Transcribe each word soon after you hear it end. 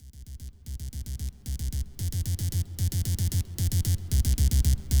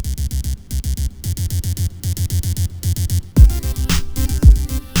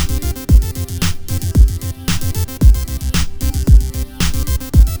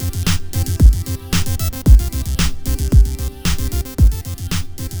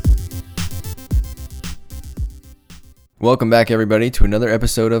Welcome back, everybody, to another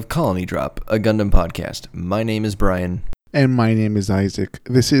episode of Colony Drop, a Gundam podcast. My name is Brian. And my name is Isaac.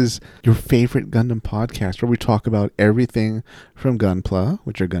 This is your favorite Gundam podcast where we talk about everything from Gunpla,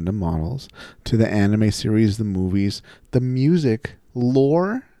 which are Gundam models, to the anime series, the movies, the music,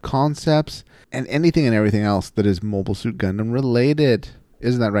 lore, concepts, and anything and everything else that is Mobile Suit Gundam related.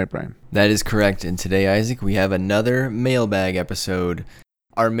 Isn't that right, Brian? That is correct. And today, Isaac, we have another mailbag episode.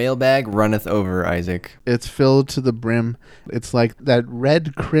 Our mailbag runneth over, Isaac. It's filled to the brim. It's like that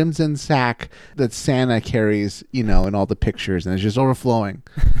red crimson sack that Santa carries, in all the pictures, and it's just overflowing.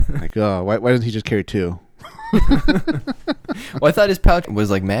 Like, oh, why doesn't he just carry two? Well, I thought his pouch was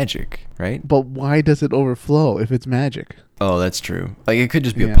like magic, right? But why does it overflow if it's magic? Oh, that's true. Like, it could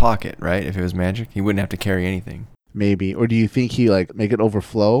just be a pocket, right? If it was magic, he wouldn't have to carry anything. Maybe. Or do you think he make it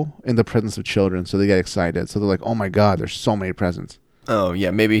overflow in the presence of children so they get excited? So they're like, oh my God, there's so many presents. Oh, yeah.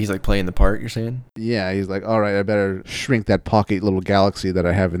 Maybe he's like playing the part, you're saying? Yeah, he's like, all right, I better shrink that pocket little galaxy that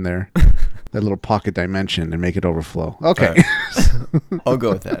I have in there, that little pocket dimension, and make it overflow. Okay. Right. I'll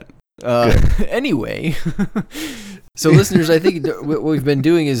go with that. Anyway, so listeners, I think what we've been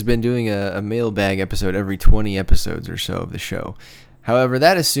doing is a mailbag episode every 20 episodes or so of the show. However,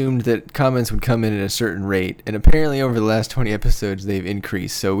 that assumed that comments would come in at a certain rate, and apparently over the last 20 episodes they've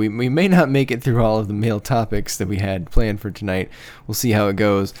increased, so we may not make it through all of the mail topics that we had planned for tonight. We'll see how it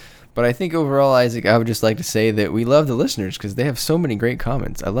goes. But I think overall, Isaac, I would just like to say that we love the listeners because they have so many great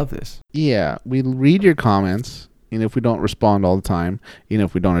comments. I love this. Yeah, we read your comments, if we don't respond all the time,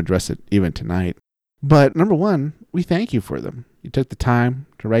 if we don't address it even tonight. But number one, we thank you for them. You took the time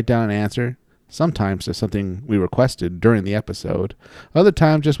to write down an answer. Sometimes there's something we requested during the episode. Other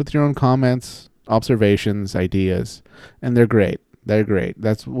times just with your own comments, observations, ideas. And they're great. They're great.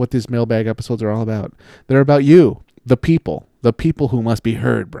 That's what these mailbag episodes are all about. They're about you, the people who must be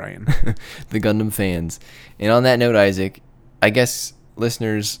heard, Brian. The Gundam fans. And on that note, Isaac, I guess,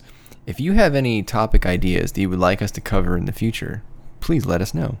 listeners, if you have any topic ideas that you would like us to cover in the future, please let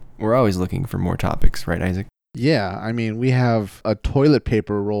us know. We're always looking for more topics, right, Isaac? Yeah, we have a toilet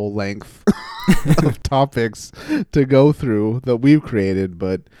paper roll length of topics to go through that we've created,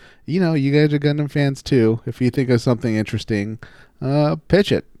 but you guys are Gundam fans too. If you think of something interesting,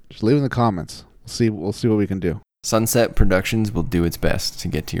 pitch it. Just leave it in the comments. We'll see what we can do. Sunset Productions will do its best to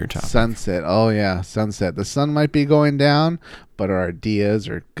get to your topic. Sunset. Oh yeah, sunset. The sun might be going down, but our ideas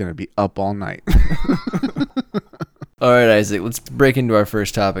are going to be up all night. All right, Isaac, let's break into our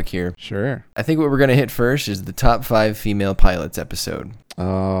first topic here. Sure. I think what we're going to hit first is the top 5 female pilots episode.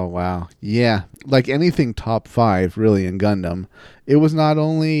 Oh, wow. Yeah. Like anything top 5, really, in Gundam, it was not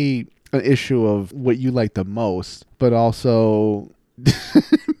only an issue of what you like the most, but also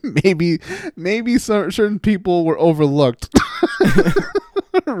maybe certain people were overlooked.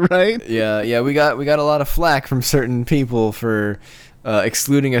 Right? Yeah, we got a lot of flack from certain people for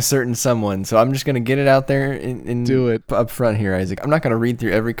excluding a certain someone, so I'm just gonna get it out there and do it up front here, Isaac. I'm not gonna read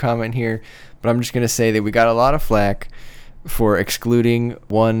through every comment here, but I'm just gonna say that we got a lot of flack for excluding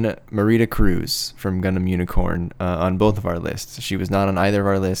one Marita Cruz from Gundam Unicorn on both of our lists. She was not on either of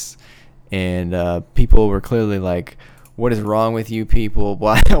our lists, and people were clearly like, "What is wrong with you people?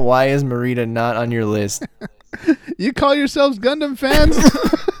 Why is Marita not on your list?" You call yourselves Gundam fans?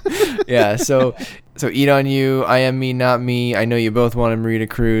 Yeah, so eat on you, I am me, not me. I know you both wanted Marita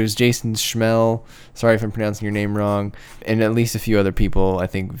Cruz, Jason Schmel, sorry if I'm pronouncing your name wrong, and at least a few other people, I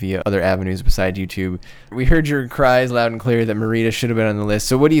think, via other avenues besides YouTube. We heard your cries loud and clear that Marita should have been on the list.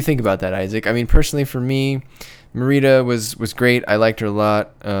 So what do you think about that, Isaac? Personally for me, Marita was great. I liked her a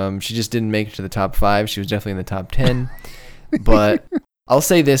lot. She just didn't make it to the top 5. She was definitely in the top 10. But I'll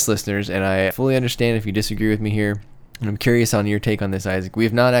say this, listeners, and I fully understand if you disagree with me here. And I'm curious on your take on this, Isaac. We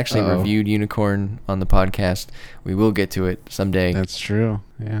have not actually reviewed Unicorn on the podcast. We will get to it someday. That's true,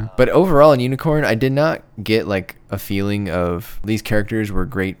 yeah. But overall in Unicorn, I did not get a feeling of these characters were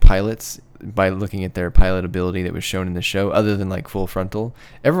great pilots by looking at their pilot ability that was shown in the show, other than Full Frontal.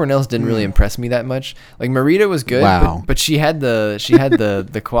 Everyone else didn't really impress me that much. Marita was good, but she had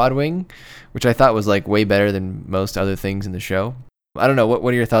the quad wing, which I thought was way better than most other things in the show. I don't know.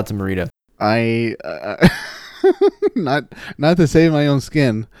 What are your thoughts on Marita? Not to save my own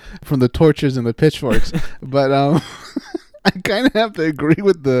skin from the torches and the pitchforks, but I kind of have to agree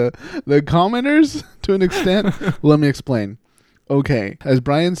with the commenters to an extent. Let me explain. Okay, as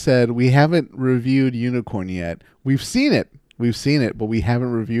Brian said, we haven't reviewed Unicorn yet. We've seen it, but we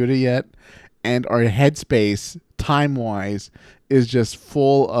haven't reviewed it yet, and our headspace, time-wise, is just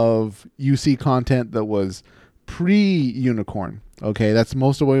full of UC content that was pre-Unicorn. Okay, that's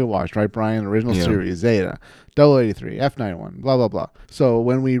most of what we watched, right, Brian? Original series, Zeta, 083, F91, blah blah blah. So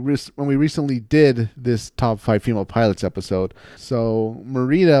when we recently did this top 5 female pilots episode, so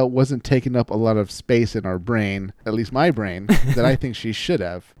Marita wasn't taking up a lot of space in our brain, at least my brain, that I think she should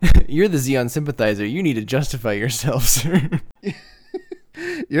have. You're the Xeon sympathizer. You need to justify yourself, sir.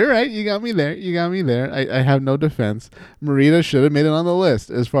 You're right. You got me there. I have no defense. Marita should have made it on the list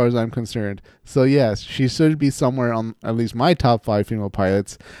as far as I'm concerned. So yes, she should be somewhere on at least my top 5 female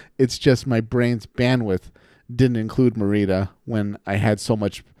pilots. It's just my brain's bandwidth didn't include Marita when I had so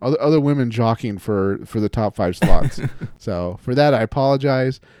much other women jockeying for the top 5 slots. So for that, I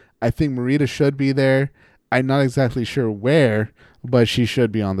apologize. I think Marita should be there. I'm not exactly sure where, but she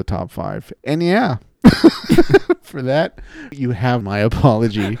should be on the top 5. And yeah. For that, you have my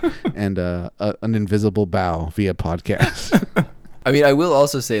apology and an invisible bow via podcast. I mean, I will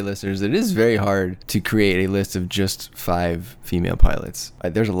also say, listeners, it is very hard to create a list of just 5 female pilots.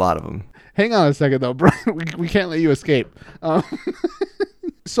 There's a lot of them. Hang on a second, though, Brian. We can't let you escape.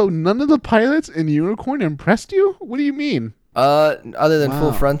 So none of the pilots in Unicorn impressed you? What do you mean? Other than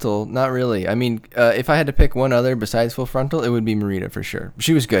Full Frontal, not really. I mean, if I had to pick one other besides Full Frontal, it would be Marita for sure.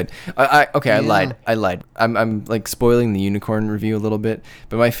 She was good. I lied. I'm like spoiling the Unicorn review a little bit,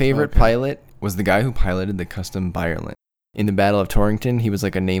 but my favorite pilot was the guy who piloted the custom Byerland. In the Battle of Torrington, he was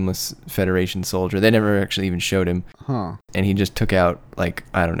like a nameless Federation soldier. They never actually even showed him. And he just took out, like,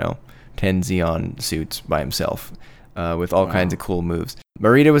 I don't know, 10 Xeon suits by himself with all kinds of cool moves.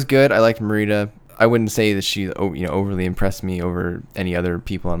 Marita was good. I liked Marita. I wouldn't say that she overly impressed me over any other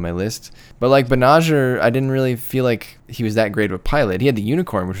people on my list. But like Banagher, I didn't really feel like he was that great of a pilot. He had the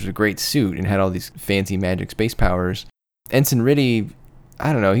Unicorn, which was a great suit and had all these fancy magic space powers. Ensign Riddy,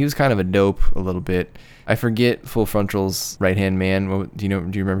 I don't know, he was kind of a dope a little bit. I forget Full Frontal's right-hand man. Do you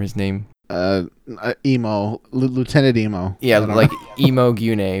remember his name? Emo, Lieutenant Emo. Yeah, like Emo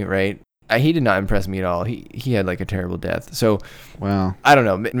Gune, right? He did not impress me at all. He had like a terrible death. So, wow. I don't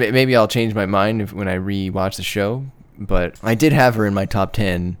know. Maybe I'll change my mind when I rewatch the show. But I did have her in my top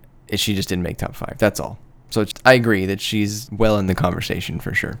 10. She just didn't make top 5. That's all. So I agree that she's well in the conversation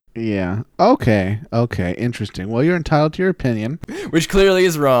for sure. Yeah. Okay. Interesting. Well, you're entitled to your opinion. Which clearly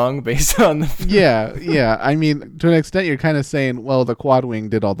is wrong based on the... Yeah. I mean, to an extent, you're kind of saying, well, the quad wing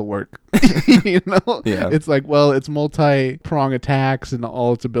did all the work. You know? Yeah. It's like, well, it's multi-prong attacks and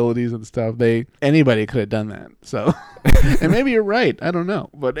all its abilities and stuff. Anybody could have done that. So, and maybe you're right. I don't know.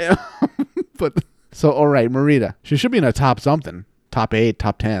 But so, all right, Marita. She should be in a top something. Top 8,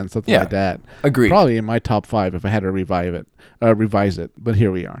 top 10, something like that. Agreed. Probably in my top 5 if I had to revise it. But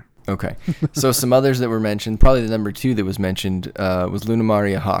here we are. Okay. So some others that were mentioned, probably the number 2 that was mentioned was Luna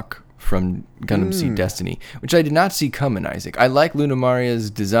Maria Hawk from Gundam Seed Destiny, which I did not see coming, Isaac. I like Luna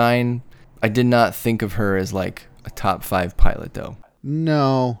Maria's design. I did not think of her as like a top 5 pilot, though.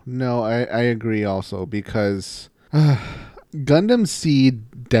 No, I agree also because Gundam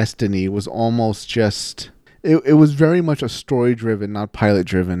Seed Destiny was almost just... It was very much a story-driven, not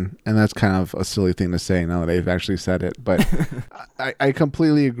pilot-driven, and that's kind of a silly thing to say now that I've actually said it. But I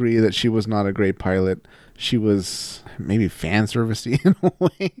completely agree that she was not a great pilot. She was maybe fan servicey in a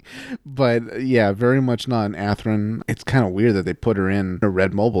way, but yeah, very much not an Atherin. It's kind of weird that they put her in a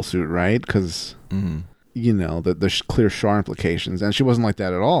red mobile suit, right? Because you know the clear Char implications, and she wasn't like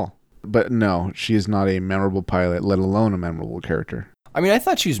that at all. But no, she is not a memorable pilot, let alone a memorable character. I mean, I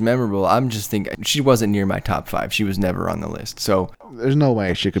thought she was memorable. I'm just thinking she wasn't near my top 5. She was never on the list. So there's no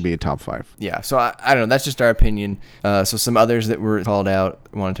way she could be a top 5. Yeah. So I don't know. That's just our opinion. So some others that were called out,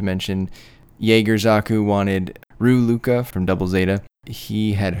 wanted to mention. Jaeger Zaku wanted Ru Luca from Double Zeta.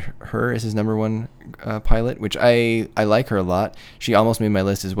 He had her as his number 1 pilot, which I like her a lot. She almost made my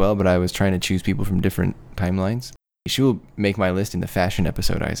list as well, but I was trying to choose people from different timelines. She will make my list in the fashion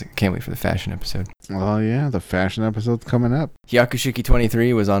episode, Isaac. Can't wait for the fashion episode. Oh, yeah. The fashion episode's coming up. Hyakushiki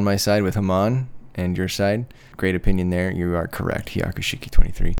 23 was on my side with Haman and your side. Great opinion there. You are correct, Hyakushiki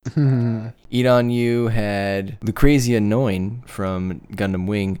 23. Edon Yu had Lucrezia Noin from Gundam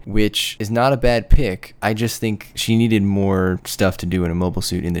Wing, which is not a bad pick. I just think she needed more stuff to do in a mobile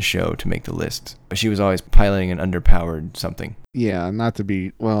suit in the show to make the list. She was always piloting an underpowered something. Yeah, not to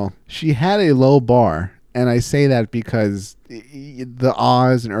be... Well, she had a low bar. And I say that because the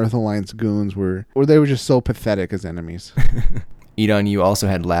Oz and Earth Alliance goons were just so pathetic as enemies. Edon Yu also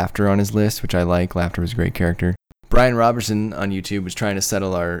had Laughter on his list, which I like. Laughter was a great character. Brian Robertson on YouTube was trying to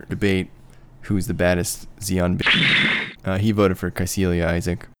settle our debate, who's the baddest Xeon bitch. He voted for Kycilia,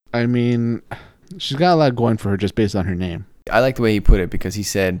 Isaac. I mean, she's got a lot going for her just based on her name. I like the way he put it because he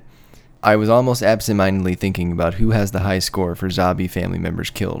said, I was almost absentmindedly thinking about who has the high score for zombie family members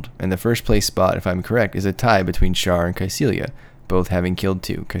killed, and the first place spot, if I'm correct, is a tie between Char and Kycilia, both having killed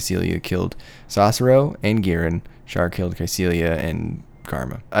 2. Kycilia killed Sasaro and Giran. Char killed Kycilia and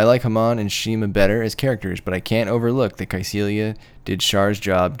Karma. I like Haman and Shima better as characters, but I can't overlook that Kycilia did Char's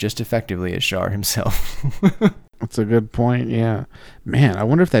job just effectively as Char himself. That's a good point, yeah. Man, I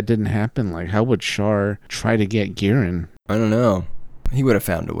wonder if that didn't happen. Like, how would Char try to get Giran? I don't know. He would have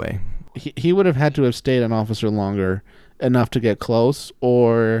found a way. He would have had to have stayed an officer longer enough to get close,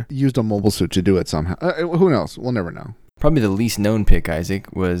 or used a mobile suit to do it somehow. Who knows? We'll never know. Probably the least known pick,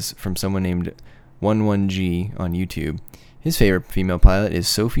 Isaac, was from someone named 11G on YouTube. His favorite female pilot is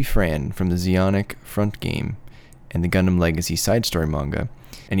Sophie Fran from the Zeonic Front game and the Gundam Legacy side story manga.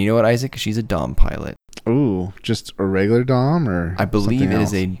 And you know what, Isaac? She's a Dom pilot. Ooh, just a regular Dom, or I believe it else?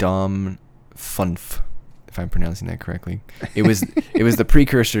 is a Dom Funf, if I'm pronouncing that correctly. It was the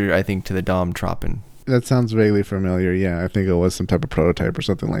precursor, I think, to the Dom Troppen. That sounds vaguely familiar. Yeah, I think it was some type of prototype or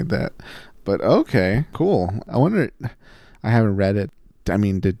something like that. But okay, cool. I wonder. I haven't read it. I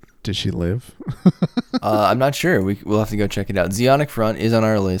mean, did she live? I'm not sure. We'll have to go check it out. Zeonic Front is on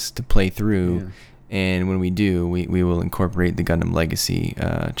our list to play through. Yeah. And when we do, we will incorporate the Gundam Legacy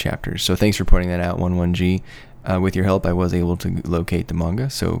chapters. So thanks for pointing that out, 11G. With your help, I was able to locate the manga,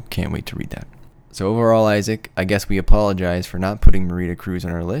 so can't wait to read that. So overall, Isaac, I guess we apologize for not putting Marita Cruz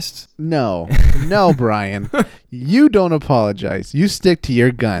on our list. No, Brian. You don't apologize. You stick to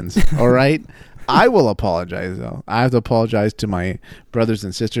your guns, all right? I will apologize, though. I have to apologize to my brothers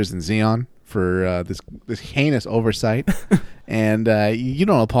and sisters in Zeon for this heinous oversight. And you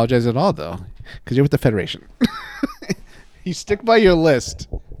don't apologize at all, though, because you're with the Federation. You stick by your list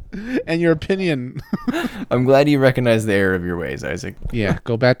and your opinion. I'm glad you recognize the error of your ways, Isaac. Yeah,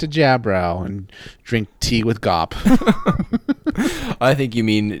 go back to Jabrow and drink tea with Gop. I think you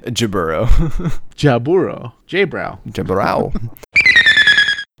mean Jaburo. Jabrow.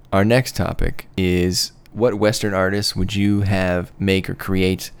 Our next topic is, what Western artists would you have make or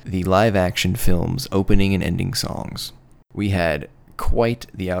create the live-action film's opening and ending songs? We had quite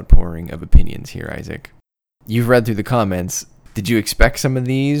the outpouring of opinions here, Isaac. You've read through the comments. Did you expect some of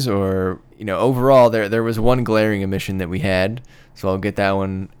these? Or, overall, there was one glaring omission that we had, so I'll get that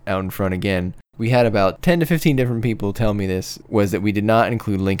one out in front again. We had about 10 to 15 different people tell me this, was that we did not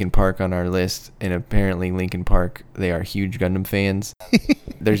include Linkin Park on our list, and apparently Linkin Park, they are huge Gundam fans.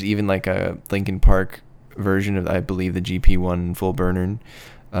 There's even like a Linkin Park version of, I believe, the GP1 Full Burner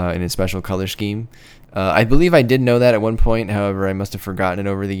in a special color scheme. I believe I did know that at one point, however, I must have forgotten it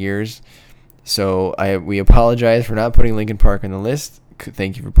over the years. So we apologize for not putting Linkin Park on the list.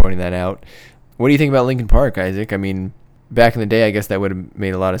 Thank you for pointing that out. What do you think about Linkin Park, Isaac? I mean, back in the day, I guess that would have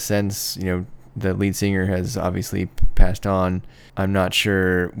made a lot of sense. The lead singer has obviously passed on. I'm not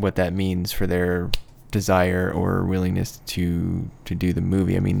sure what that means for their desire or willingness to do the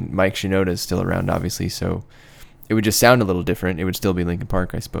movie. I mean, Mike Shinoda is still around, obviously, so it would just sound a little different. It would still be Linkin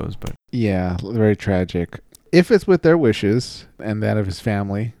Park, I suppose. But yeah, very tragic. If it's with their wishes and that of his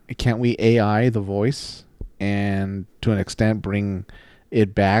family, can't we AI the voice and to an extent bring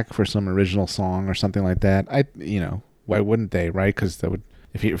it back for some original song or something like that? Why wouldn't they, right? Because that would,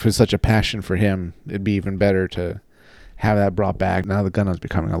 if it was such a passion for him, it'd be even better to have that brought back. Now the Gundam's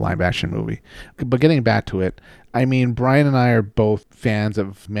becoming a live action movie. But getting back to it, I mean, Brian and I are both fans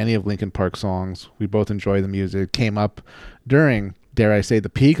of many of Linkin Park songs. We both enjoy the music. Came up during, dare I say, the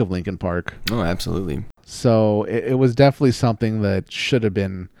peak of Linkin Park. Oh, absolutely. So it was definitely something that should have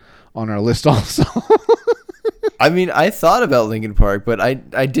been on our list also. I mean, I thought about Linkin Park, but I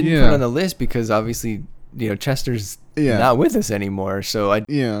didn't put it on the list because obviously, Chester's not with us anymore. So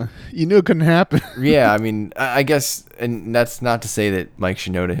you knew it couldn't happen. Yeah, I mean, I guess, and that's not to say that Mike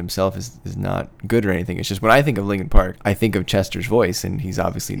Shinoda himself is not good or anything. It's just when I think of Linkin Park, I think of Chester's voice, and he's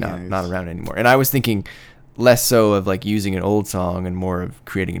obviously not around anymore. And I was thinking less so of like using an old song and more of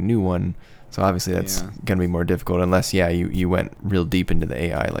creating a new one. So obviously that's going to be more difficult unless, you went real deep into the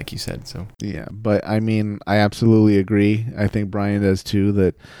AI, like you said. So yeah, but I mean, I absolutely agree. I think Brian does too,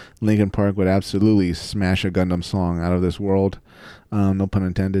 that Linkin Park would absolutely smash a Gundam song out of this world. No pun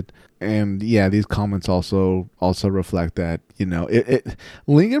intended. And yeah, these comments also reflect that,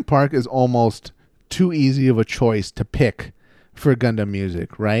 Linkin Park is almost too easy of a choice to pick for Gundam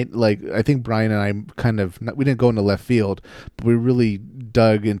music, right? Like, I think Brian and I we didn't go into left field, but we really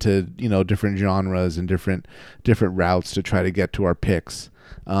dug into, different genres and different routes to try to get to our picks.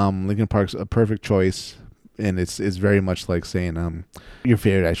 Linkin Park's a perfect choice. and it's very much like saying your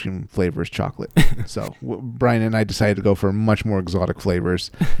favorite ice cream flavor is chocolate. So Brian and I decided to go for much more exotic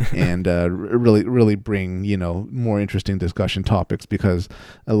flavors and really bring more interesting discussion topics, because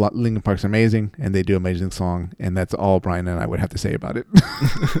Linkin Park's amazing and they do amazing song, and that's all Brian and I would have to say about it.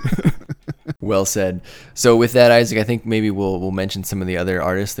 Well said. So with that, Isaac, I think maybe we'll mention some of the other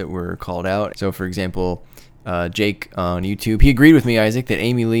artists that were called out. So for example, Jake on YouTube, he agreed with me, Isaac, that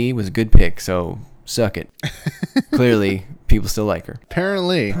Amy Lee was a good pick. So suck it. Clearly, people still like her.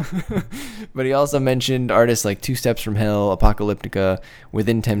 Apparently. But he also mentioned artists like Two Steps from Hell, Apocalyptica,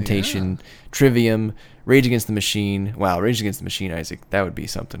 Within Temptation, Trivium, Rage Against the Machine. Wow, Rage Against the Machine, Isaac. That would be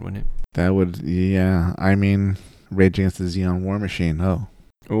something, wouldn't it? That would, yeah. I mean, Rage Against the Xeon War Machine.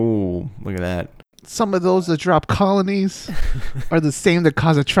 Oh, look at that. Some of those that drop colonies are the same that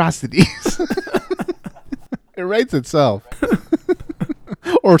cause atrocities. It writes itself.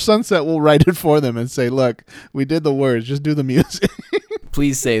 Or Sunset will write it for them and say, look, we did the words, just do the music.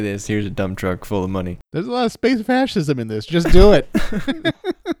 Please say this. Here's a dump truck full of money. There's a lot of space fascism in this. Just do it. I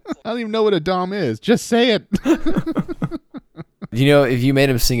don't even know what a Dom is. Just say it. If you made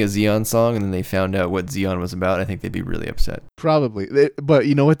them sing a Xeon song and then they found out what Xeon was about, I think they'd be really upset. Probably. But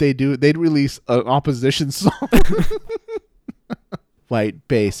you know what they do? They'd release an opposition song. White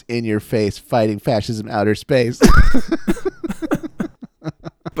bass in your face, fighting fascism outer space.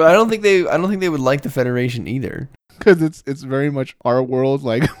 But I don't think they would like the Federation either. Because it's very much our world,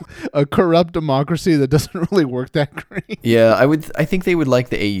 like a corrupt democracy that doesn't really work that great. Yeah, I think they would like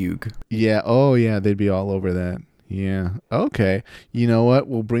the AUG. Yeah. Oh yeah, they'd be all over that. Yeah. Okay. You know what?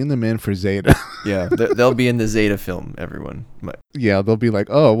 We'll bring them in for Zeta. Yeah, they'll be in the Zeta film, everyone. Yeah, they'll be like,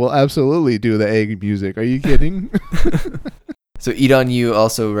 oh, we'll absolutely do the egg music. Are you kidding? So Eat On You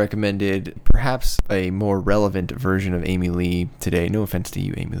also recommended perhaps a more relevant version of Amy Lee today. No offense to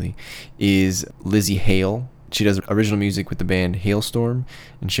you, Amy Lee. Is Lizzie Hale. She does original music with the band Hailstorm,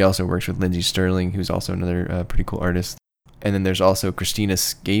 and she also works with Lindsey Sterling, who's also another pretty cool artist. And then there's also Christina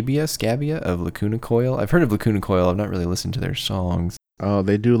Scabbia of Lacuna Coil. I've heard of Lacuna Coil. I've not really listened to their songs. Oh,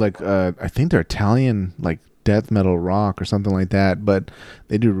 they do I think they're Italian, like death metal rock or something like that, but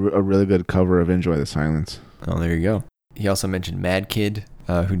they do a really good cover of Enjoy the Silence. Oh, there you go. He also mentioned Mad Kid,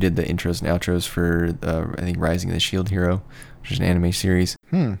 who did the intros and outros for, I think, Rising of the Shield Hero, which is an anime series.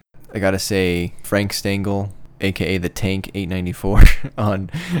 I gotta say, Frank Stengel, a.k.a. the Tank 894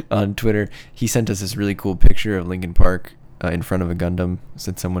 on Twitter, he sent us this really cool picture of Linkin Park in front of a Gundam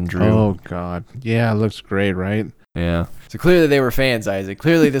that someone drew. Oh, God. Yeah, it looks great, right? Yeah. So clearly they were fans, Isaac.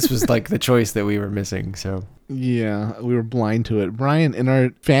 Clearly this was like the choice that we were missing, so... Yeah, we were blind to it. Brian, in our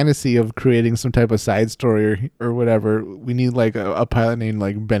fantasy of creating some type of side story or whatever, we need like a pilot named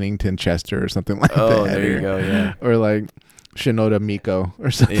like Bennington Chester or something like that. Oh, there you go, yeah. Or like Shinoda Miko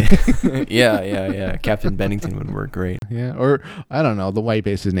or something. Yeah. Captain Bennington would work great. Yeah, or I don't know, the white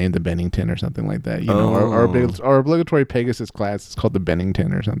base is named the Bennington or something like that. Our obligatory Pegasus class is called the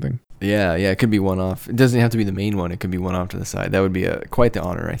Bennington or something. Yeah, it could be one off. It doesn't have to be the main one. It could be one off to the side. That would be quite the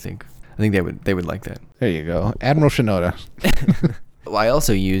honor, I think. I think they would like that. There you go. Admiral Shinoda. Well, I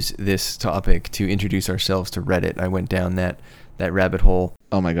also used this topic to introduce ourselves to Reddit. I went down that rabbit hole.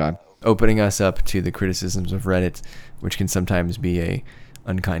 Oh my God. Opening us up to the criticisms of Reddit, which can sometimes be a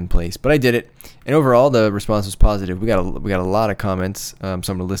unkind place. But I did it, and overall the response was positive. We got a lot of comments. So I'm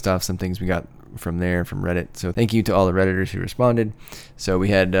gonna list off some things we got from Reddit. So thank you to all the Redditors who responded. So we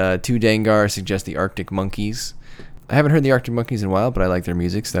had Two Dangar suggest the Arctic Monkeys. I haven't heard the Arctic Monkeys in a while, but I like their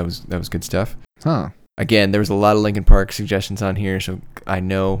music, so that was good stuff. Huh. Again, there was a lot of Linkin Park suggestions on here, so I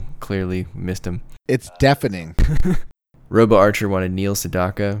know clearly missed them. It's deafening. Robo Archer wanted Neil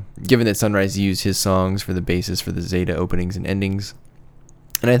Sedaka, given that Sunrise used his songs for the basis for the Zeta openings and endings.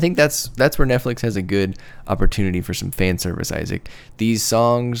 And I think that's where Netflix has a good opportunity for some fan service, Isaac. These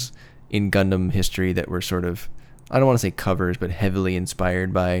songs in Gundam history that were sort of, I don't want to say covers, but heavily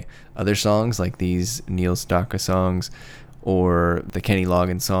inspired by other songs like these Neil Sedaka songs or the Kenny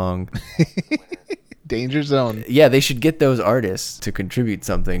Loggins song. Danger Zone. Yeah, they should get those artists to contribute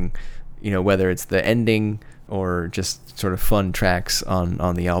something, whether it's the ending or just sort of fun tracks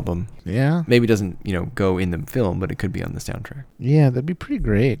on the album. Yeah. Maybe it doesn't, go in the film, but it could be on the soundtrack. Yeah, that'd be pretty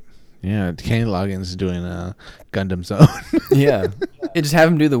great. Yeah, Kenny Loggins is doing a Gundam Zone. Yeah, just have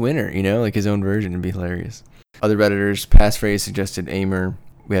him do the winner, like his own version. It'd be hilarious. Other Redditors, Passphrase suggested Aimer.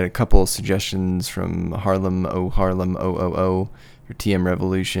 We had a couple suggestions from Harlem 000 for TM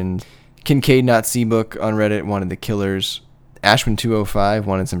Revolution. Kincaid Not Seabook on Reddit wanted The Killers. Ashman 205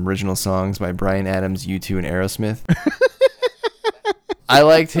 wanted some original songs by Bryan Adams, U2, and Aerosmith. I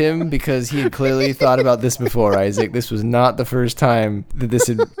liked him because he had clearly thought about this before, Isaac. This was not the first time that this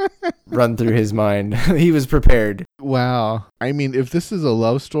had run through his mind. He was prepared. Wow. I mean, if this is a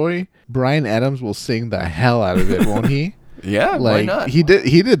love story, Bryan Adams will sing the hell out of it, won't he? Yeah, Like, why not? he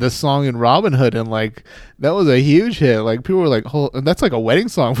did the song in Robin Hood, and like that was a huge hit. Like people were like, "Oh, and that's like a wedding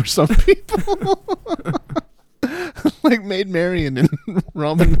song for some people." Like Maid Marian in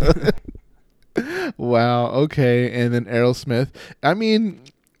Robin Hood. Wow. Okay, and then Aerosmith. I mean,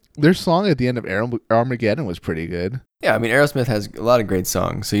 their song at the end of Armageddon was pretty good. Yeah, I mean, Aerosmith has a lot of great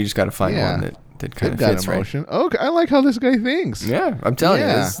songs, so you just got to find one that kind It of got fits, emotion. Okay, I like how this guy thinks. right? Yeah, I'm telling you,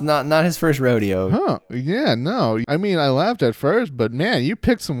 Yeah. this is not his first rodeo. Huh? Yeah. No. I mean, I laughed at first, but man, you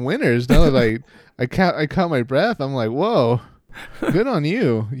picked some winners. Now that I caught my breath. I'm like, whoa, good on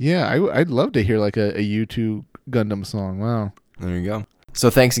you. Yeah, I'd love to hear like a U2 Gundam song. Wow. There you go. So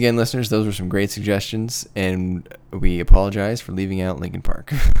thanks again, listeners. Those were some great suggestions, and we apologize for leaving out Linkin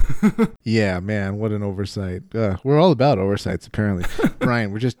Park. Yeah, man, what an oversight. We're all about oversights, apparently.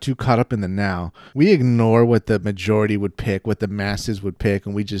 Brian, we're just too caught up in the now. We ignore what the majority would pick, what the masses would pick,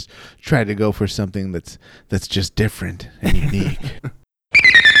 and we just try to go for something that's just different and unique.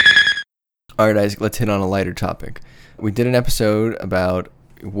 All right, Isaac, let's hit on a lighter topic. We did an episode about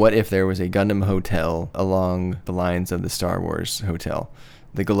what if there was a Gundam hotel along the lines of the Star Wars hotel,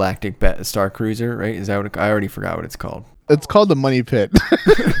 the Galactic Star Cruiser, right? Is that what I already forgot what it's called? It's called the Money Pit.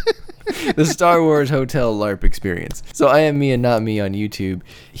 The Star Wars Hotel LARP experience. So I Am Me and Not Me on YouTube,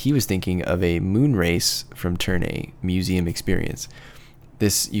 he was thinking of a moon race from Turn A museum experience.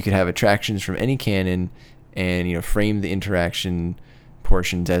 This, you could have attractions from any canon and, frame the interaction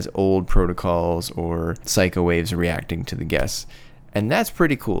portions as old protocols or psycho waves reacting to the guests. And that's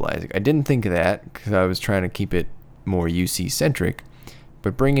pretty cool, Isaac. I didn't think of that because I was trying to keep it more UC-centric.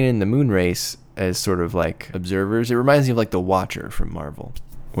 But bringing in the moon race as sort of like observers, it reminds me of like the Watcher from Marvel.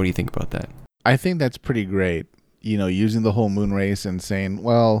 What do you think about that? I think that's pretty great. Using the whole moon race and saying,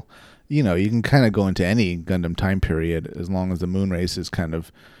 well, you can kind of go into any Gundam time period as long as the moon race is kind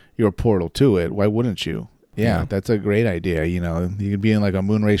of your portal to it. Why wouldn't you? Yeah, that's a great idea. You could be in like a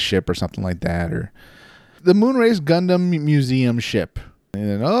moon race ship or something like that, or the moon race Gundam museum ship.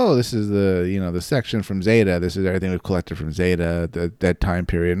 And then, this is the the section from Zeta. This is everything we've collected from Zeta, that time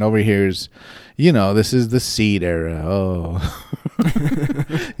period. And over here's, this is the Seed era. Oh,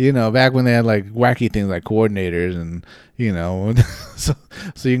 back when they had like wacky things like coordinators and so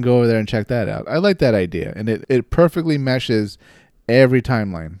you can go over there and check that out. I like that idea, and it perfectly meshes every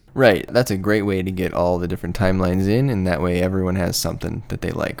timeline. Right. That's a great way to get all the different timelines in, and that way everyone has something that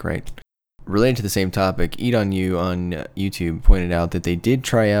they like, right? Related to the same topic, Eat On You on YouTube pointed out that they did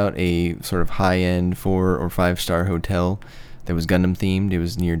try out a sort of high-end 4 or 5-star hotel that was Gundam themed. It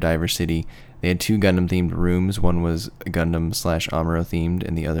was near Diver City. They had 2 Gundam themed rooms. One was Gundam/Amuro themed,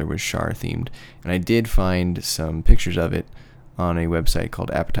 and the other was Char themed. And I did find some pictures of it on a website called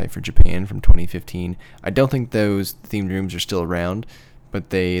Appetite for Japan from 2015. I don't think those themed rooms are still around, but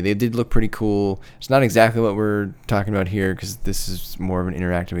they did look pretty cool. It's not exactly what we're talking about here because this is more of an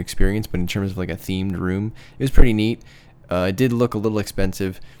interactive experience, but in terms of like a themed room, it was pretty neat. It did look a little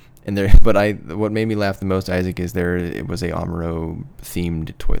expensive, what made me laugh the most, Isaac, is it was a Amuro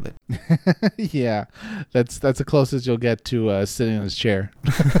themed toilet. Yeah, that's the closest you'll get to sitting in his chair.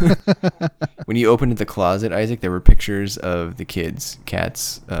 When you opened the closet, Isaac, there were pictures of the kids,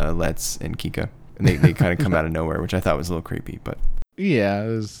 Cats, Let's, and Kika, and they kind of come out of nowhere, which I thought was a little creepy, but. Yeah, it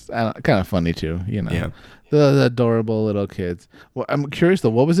was kind of funny too, Yeah. The adorable little kids. Well, I'm curious though,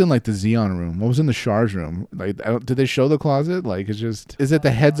 what was in like the Xeon room? What was in the Char's room? Like, did they show the closet? Like, is it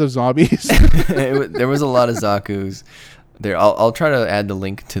the heads of zombies? There was a lot of Zaku's. There, I'll try to add the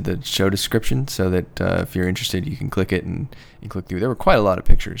link to the show description so that if you're interested, you can click it and click through. There were quite a lot of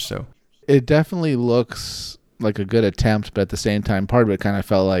pictures, so. It definitely looks like a good attempt, but at the same time, part of it kind of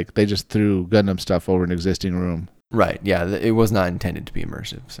felt like they just threw Gundam stuff over an existing room. Right, yeah, it was not intended to be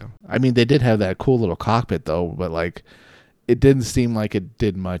immersive, so. I mean, they did have that cool little cockpit, though, but, like, it didn't seem like it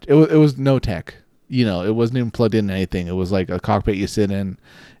did much. It was no tech. It wasn't even plugged in anything. It was like a cockpit you sit in,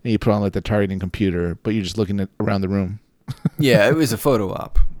 and you put on, like, the targeting computer, but you're just looking around the room. Yeah, it was a photo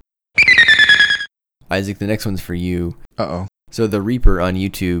op. Isaac, the next one's for you. Uh-oh. So the Reaper on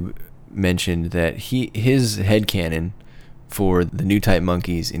YouTube mentioned that his headcanon for the new type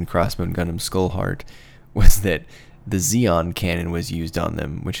monkeys in Crossbone Gundam Skullheart was that the Xeon cannon was used on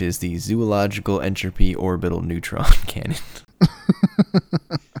them, which is the Zoological Entropy Orbital Neutron Cannon.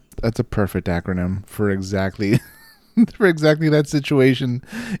 That's a perfect acronym for exactly for exactly that situation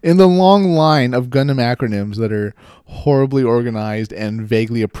in the long line of Gundam acronyms that are horribly organized and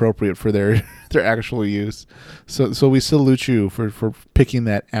vaguely appropriate for their actual use. So we salute you for picking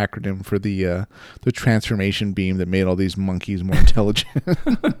that acronym for the transformation beam that made all these monkeys more intelligent.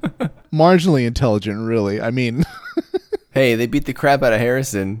 Marginally intelligent, really. I mean, Hey, they beat the crap out of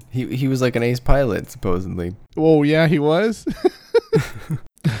Harrison. He was like an ace pilot, supposedly. oh yeah, he was.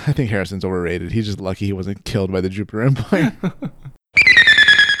 I think Harrison's overrated. He's just lucky he wasn't killed by the Jupiter Empire.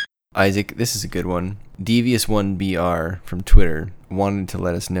 Isaac, this is a good one. Devious1BR from Twitter wanted to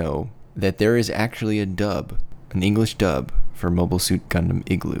let us know that there is actually a dub, an English dub, for Mobile Suit Gundam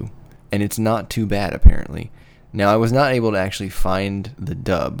Igloo. And it's not too bad, apparently. Now, I was not able to actually find the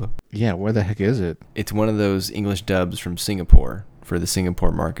dub. Yeah, where the heck is it? It's one of those English dubs from Singapore, for the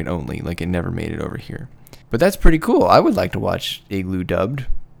Singapore market only. Like, it never made it over here. But that's pretty cool. I would like to watch Igloo dubbed.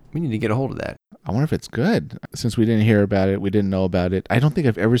 We need to get a hold of that. I wonder if it's good. Since we didn't hear about it, we didn't know about it. I don't think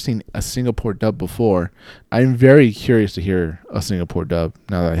I've ever seen a Singapore dub before. I'm very curious to hear a Singapore dub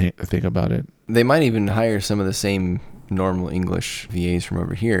now that I think about it. They might even hire some of the same normal English VAs from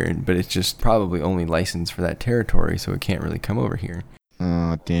over here, but it's just probably only licensed for that territory, so it can't really come over here.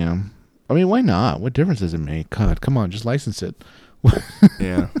 Oh, damn. I mean, why not? What difference does it make? God, come on, just license it.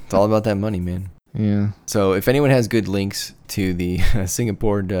 Yeah, it's all about that money, man. Yeah. So if anyone has good links to the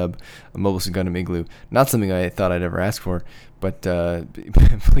Singapore dub of Mobile Suit Gundam Igloo, not something I thought I'd ever ask for, but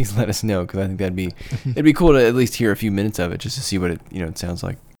please let us know, because I think it'd be cool to at least hear a few minutes of it just to see what it sounds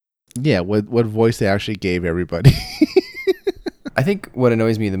like. Yeah, what voice they actually gave everybody. I think what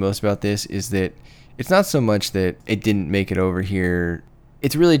annoys me the most about this is that it's not so much that it didn't make it over here.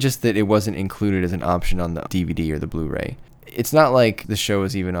 It's really just that it wasn't included as an option on the DVD or the Blu-ray. It's not like the show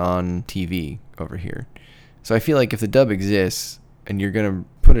is even on TV over here. So I feel like if the dub exists and you're going to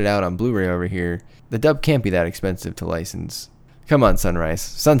put it out on Blu-ray over here, the dub can't be that expensive to license. Come on, Sunrise.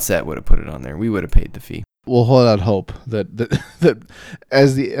 Sunset would have put it on there. We would have paid the fee. We'll hold out hope that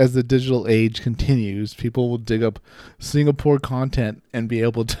as the digital age continues, people will dig up Singapore content and be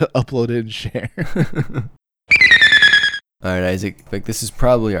able to upload it and share. All right, Isaac. Like, this is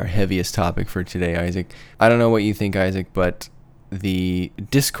probably our heaviest topic for today, Isaac. I don't know what you think, Isaac, but the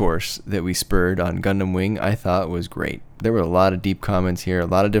discourse that we spurred on Gundam Wing, I thought was great. There were a lot of deep comments here. A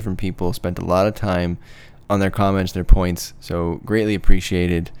lot of different people spent a lot of time on their comments, their points. So greatly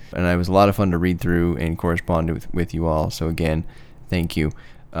appreciated. And it was a lot of fun to read through and correspond with you all. So again, thank you.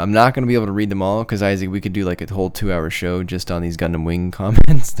 I'm not going to be able to read them all because, Isaac, we could do like a whole 2-hour show just on these Gundam Wing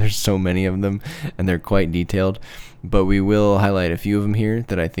comments. There's so many of them, and they're quite detailed. But we will highlight a few of them here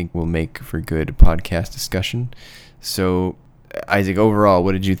that I think will make for good podcast discussion. So, Isaac, overall,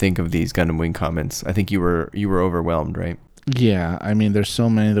 what did you think of these Gundam Wing comments? I think you were overwhelmed, right? Yeah, I mean, there's so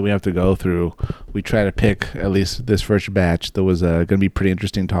many that we have to go through. We try to pick at least this first batch. There was going to be pretty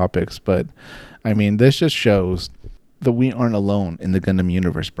interesting topics, but I mean, this just shows that we aren't alone in the Gundam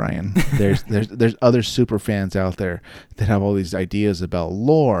universe, Brian. There's other super fans out there that have all these ideas about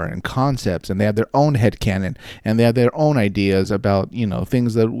lore and concepts, and they have their own headcanon, and they have their own ideas about,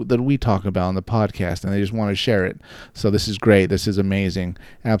 things that we talk about on the podcast, and they just want to share it. So this is great. This is amazing.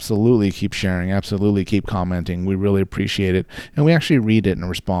 Absolutely keep sharing. Absolutely keep commenting. We really appreciate it. And we actually read it and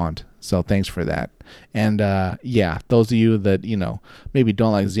respond. So thanks for that. And yeah, those of you that, maybe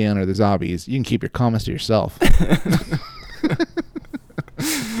don't like Xeon or the Zombies, you can keep your comments to yourself.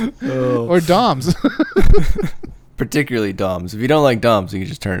 Oh. Or Doms. Particularly Doms. If you don't like Doms, you can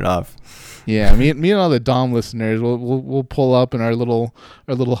just turn it off. Yeah, me and all the Dom listeners, we'll pull up in our little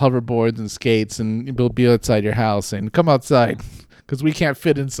hoverboards and skates, and we'll be outside your house and come outside because we can't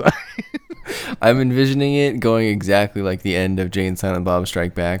fit inside. I'm envisioning it going exactly like the end of Jay and Silent Bob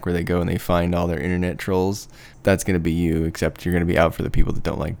Strike Back, where they go and they find all their internet trolls. That's going to be you, except you're going to be out for the people that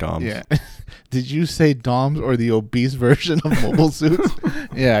don't like Doms. Yeah. Did you say Doms or the obese version of Mobile Suits?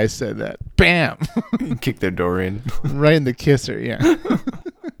 Yeah, I said that. Bam! Kick their door in. Right in the kisser, yeah.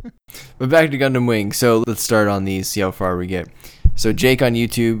 But back to Gundam Wing. So let's start on these, see how far we get. So Jake on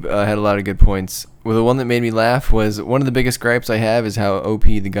YouTube had a lot of good points. Well, the one that made me laugh was, one of the biggest gripes I have is how OP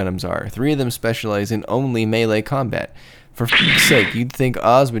the Gundams are. 3 of them specialize in only melee combat. For f***'s sake, you'd think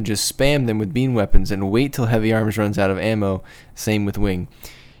Oz would just spam them with beam weapons and wait till Heavy Arms runs out of ammo. Same with Wing.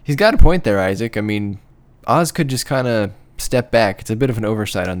 He's got a point there, Isaac. I mean, Oz could just kind of step back. It's a bit of an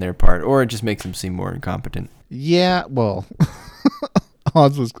oversight on their part, or it just makes them seem more incompetent. Yeah, well,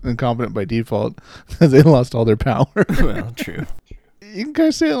 Oz was incompetent by default because they lost all their power. Well, true. You can kind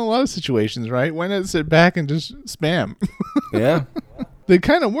of say it in a lot of situations, right? Why not sit back and just spam? Yeah. They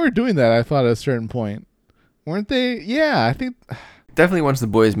kind of were doing that, I thought, at a certain point. Weren't they? Yeah, I think... definitely once the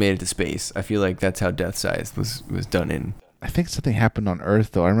boys made it to space. I feel like that's how Death Size was done in. I think something happened on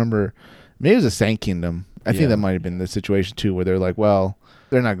Earth, though. I remember maybe it was a Sand Kingdom. I think that might have been the situation, too, where they're like, well,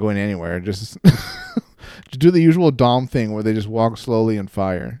 they're not going anywhere. Just do the usual Dom thing where they just walk slowly and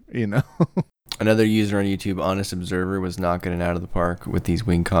fire, you know? Another user on YouTube, Honest Observer, was knocking it out of the park with these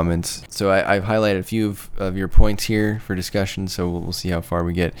wing comments. So I've highlighted a few of your points here for discussion, so we'll see how far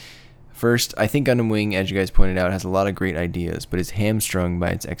we get. First, I think Gundam Wing, as you guys pointed out, has a lot of great ideas, but is hamstrung by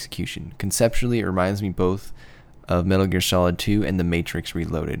its execution. Conceptually, it reminds me both of Metal Gear Solid 2 and The Matrix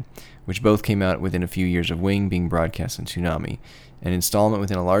Reloaded, which both came out within a few years of Wing being broadcast on Toonami. An installment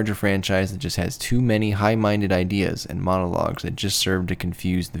within a larger franchise that just has too many high-minded ideas and monologues that just serve to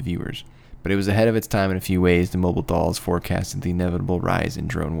confuse the viewers. But it was ahead of its time in a few ways. The Mobile Dolls forecasted the inevitable rise in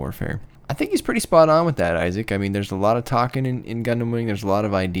drone warfare. I think he's pretty spot on with that, Isaac. I mean, there's a lot of talking in Gundam Wing. There's a lot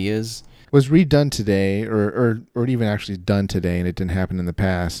of ideas. Was redone today, or even actually done today, and it didn't happen in the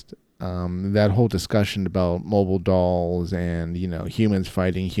past. That whole discussion about mobile dolls and, you know, humans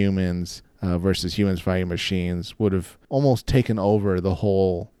fighting humans versus humans fighting machines would have almost taken over the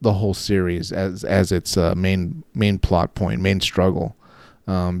whole series as its main plot point, main struggle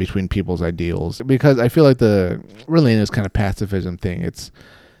between people's ideals. Because I feel like really in this kind of pacifism thing, it's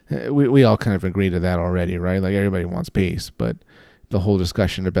we all kind of agree to that already, right? Like everybody wants peace, but the whole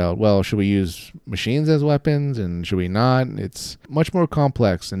discussion about, well, should we use machines as weapons and should we not? It's much more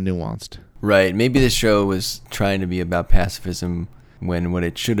complex and nuanced. Right. Maybe this show was trying to be about pacifism when what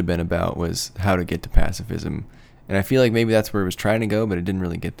it should have been about was how to get to pacifism. And I feel like maybe that's where it was trying to go, but it didn't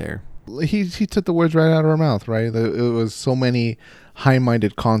really get there. He took the words right out of our mouth, right? It was so many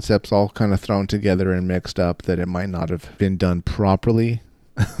high-minded concepts all kind of thrown together and mixed up that it might not have been done properly.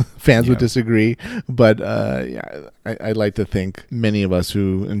 Fans would disagree, but I like to think many of us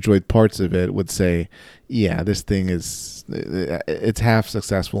who enjoyed parts of it would say, yeah, this thing it's half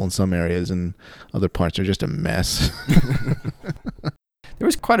successful in some areas and other parts are just a mess. There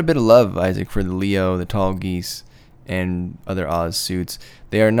was quite a bit of love, Isaac, for the Leo, the Tall Geese, and other Oz suits.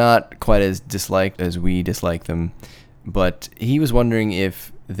 They are not quite as disliked as we dislike them, but he was wondering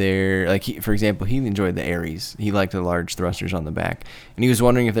if they're, like, for example, he enjoyed the Ares. He liked the large thrusters on the back. And he was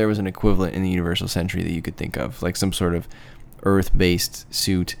wondering if there was an equivalent in the Universal Century that you could think of, like some sort of Earth-based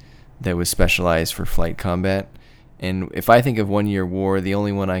suit that was specialized for flight combat. And if I think of One Year War, the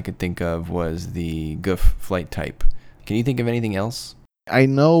only one I could think of was the Goof flight type. Can you think of anything else? I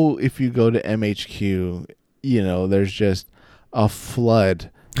know if you go to MHQ, you know, there's just a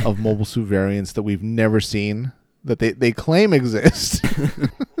flood of mobile suit variants that we've never seen, that they claim exist.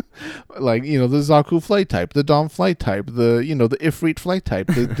 Like, you know, the Zaku flight type, the Dom flight type, the Ifrit flight type,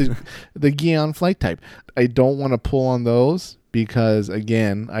 the Gion flight type. I don't want to pull on those because,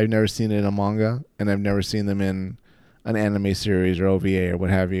 again, I've never seen it in a manga and I've never seen them in an anime series or OVA or what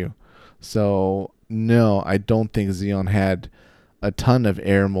have you. So, no, I don't think Zeon had a ton of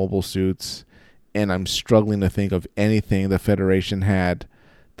air mobile suits, and I'm struggling to think of anything the Federation had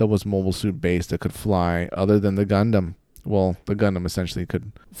that was mobile suit based that could fly other than the Gundam. Well, the Gundam essentially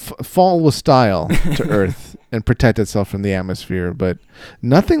could fall with style to Earth and protect itself from the atmosphere, but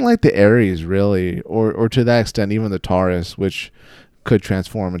nothing like the Ares, really, or to that extent, even the Taurus, which could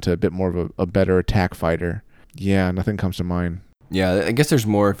transform into a bit more of a better attack fighter. Yeah, nothing comes to mind. Yeah, I guess there's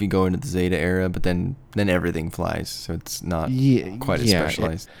more if you go into the Zeta era, but then everything flies, so it's not quite as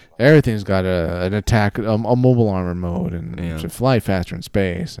specialized. Everything's got an attack, a mobile armor mode, and should fly faster in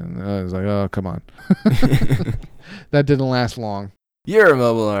space. And I was like, oh, come on. That didn't last long. You're a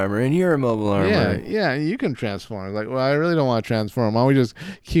mobile armor, and you're a mobile armor. Yeah, you can transform. Like, well, I really don't want to transform. Why don't we just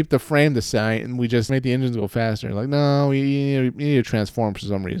keep the frame the same, and we just make the engines go faster? Like, no, you need to transform for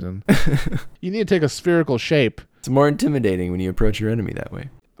some reason. You need to take a spherical shape. It's more intimidating when you approach your enemy that way.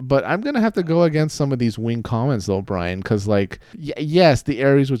 But I'm going to have to go against some of these wing comments, though, Brian, because, like, yes, the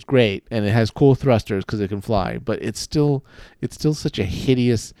Ares was great, and it has cool thrusters because it can fly, but it's still such a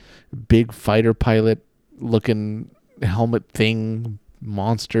hideous, big fighter pilot-looking helmet thing,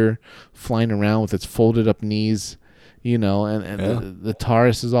 monster, flying around with its folded-up knees, you know, and the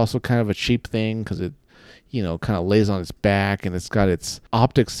Taurus is also kind of a cheap thing because it, you know, kind of lays on its back, and it's got its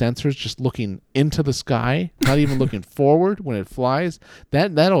optic sensors just looking into the sky, not even looking forward when it flies.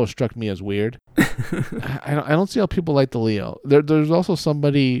 That always struck me as weird. I don't see how people like the Leo. There's also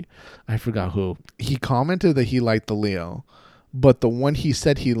somebody, I forgot who, he commented that he liked the Leo, but the one he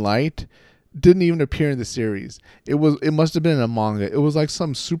said he liked didn't even appear in the series. It must have been in a manga. It was like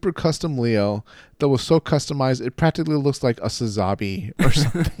some super custom Leo that was so customized it practically looks like a Sazabi or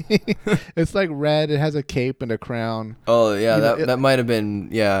something. It's like red. It has a cape and a crown. Oh yeah, You know, that might have been.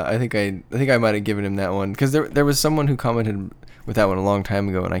 Yeah, I think I might have given him that one because there was someone who commented with that one a long time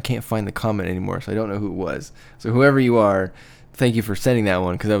ago, and I can't find the comment anymore, so I don't know who it was. So whoever you are, thank you for sending that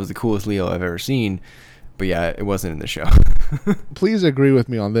one because that was the coolest Leo I've ever seen. But yeah, it wasn't in the show. Please agree with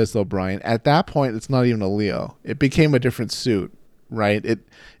me on this though, Brian. At that point, it's not even a Leo. It became a different suit, right?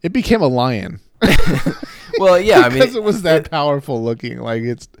 It became a lion. Well, yeah, I mean, because it was that powerful looking. Like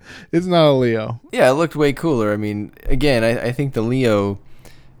it's not a Leo. yeah, it looked way cooler. I mean, again, I think the Leo,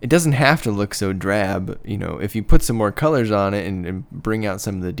 it doesn't have to look so drab. You know, if you put some more colors on it and bring out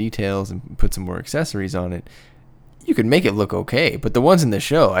some of the details and put some more accessories on it, you could make it look okay. But the ones in the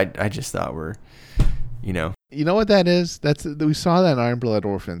show, I just thought were, you know. You know what that is? We saw that in Iron Blood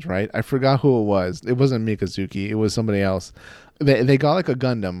Orphans, right? I forgot who it was. It wasn't Mikazuki. It was somebody else. They got like a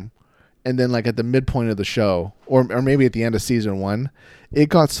Gundam, and then like at the midpoint of the show, or maybe at the end of season 1, it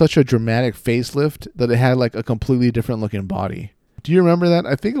got such a dramatic facelift that it had like a completely different looking body. Do you remember that?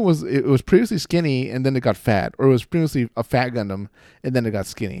 I think it was previously skinny and then it got fat, or it was previously a fat Gundam and then it got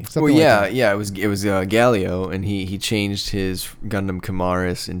skinny. Well, yeah, it was Galio, and he changed his Gundam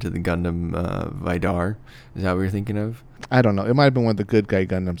Kamaris into the Gundam Vidar. Is that what you're thinking of? I don't know. It might have been one of the good guy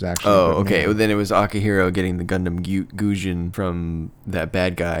Gundams actually. Oh, okay. Well, then it was Akihiro getting the Gundam Gujin from that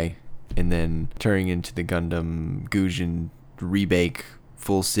bad guy, and then turning into the Gundam Gujin Rebake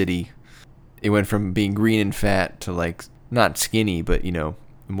Full City. It went from being green and fat to like not skinny, but you know,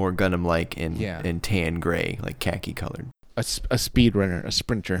 more Gundam-like and tan gray, like khaki colored. A speed runner, a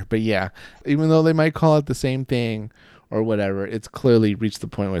sprinter. But yeah, even though they might call it the same thing or whatever, it's clearly reached the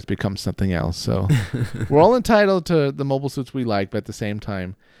point where it's become something else. So we're all entitled to the mobile suits we like, but at the same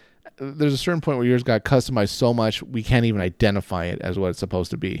time, there's a certain point where yours got customized so much we can't even identify it as what it's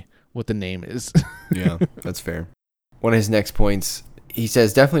supposed to be, what the name is. Yeah, that's fair. One of his next points, he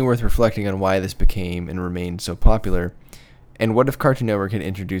says, definitely worth reflecting on why this became and remained so popular. And what if Cartoon Network had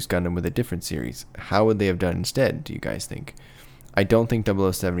introduced Gundam with a different series? How would they have done instead, do you guys think? I don't think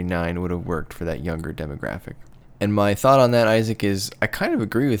 0079 would have worked for that younger demographic. And my thought on that, Isaac, is I kind of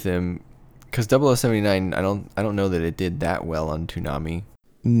agree with him, because 0079, I don't know that it did that well on Toonami.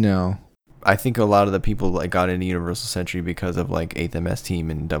 No. I think a lot of the people like got into Universal Century because of like 8th MS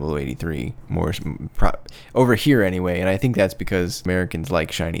Team and 0083 more over here anyway, and I think that's because Americans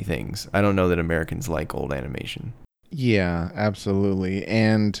like shiny things. I don't know that Americans like old animation. Yeah, absolutely.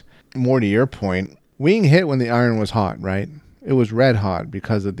 And more to your point, Wing hit when the iron was hot, right? It was red hot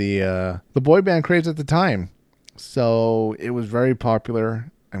because of the boy band craze at the time. So it was very popular.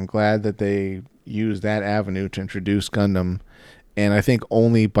 I'm glad that they used that avenue to introduce Gundam. And I think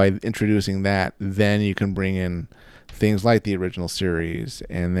only by introducing that, then you can bring in things like the original series.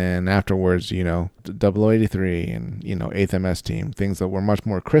 And then afterwards, you know, 0083 and, you know, 8th MS Team, things that were much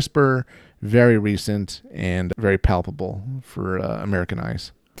more crisper, very recent, and very palpable for American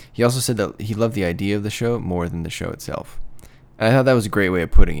eyes. He also said that he loved the idea of the show more than the show itself. And I thought that was a great way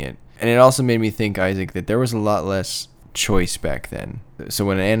of putting it. And it also made me think, Isaac, that there was a lot less choice back then. So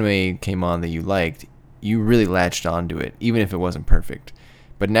when an anime came on that you liked, you really latched onto it, even if it wasn't perfect.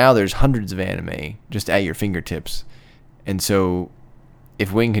 But now there's hundreds of anime just at your fingertips. And so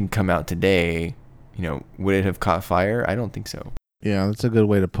if Wing had come out today, you know, would it have caught fire? I don't think so. Yeah, that's a good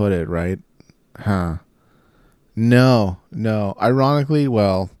way to put it, right? Huh. No. Ironically,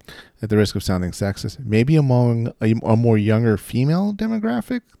 well, at the risk of sounding sexist, maybe among a more younger female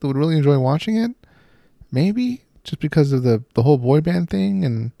demographic that would really enjoy watching it. Maybe just because of the whole boy band thing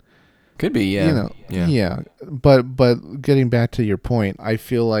and could be, yeah. You know, yeah. But getting back to your point, I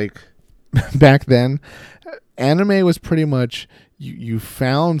feel like back then, anime was pretty much you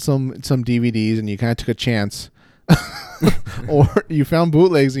found some DVDs and you kind of took a chance. Or you found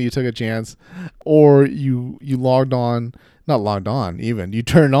bootlegs and you took a chance, or you logged on, not logged on even, you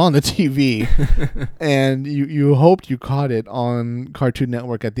turned on the TV and you hoped you caught it on Cartoon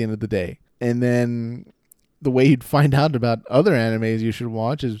Network at the end of the day. And then the way you'd find out about other animes you should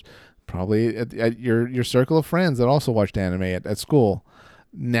watch is probably at your circle of friends that also watched anime at school.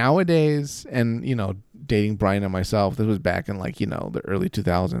 Nowadays, and you know, dating Brian and myself, this was back in like, you know, the early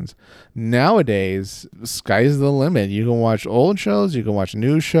 2000s. Nowadays, sky's the limit. You can watch old shows, you can watch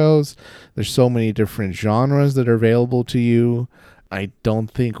new shows. There's so many different genres that are available to you. I don't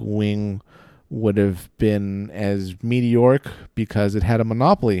think Wing would have been as meteoric because it had a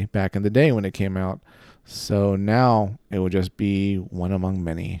monopoly back in the day when it came out. So now it would just be one among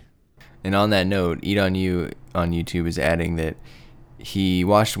many. And on that note, Eat On You on YouTube is adding that he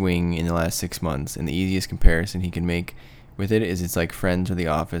watched Wing in the last 6 months, and the easiest comparison he can make with it is it's like Friends or The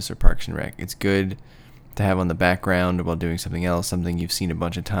Office or Parks and Rec. It's good to have on the background while doing something else, something you've seen a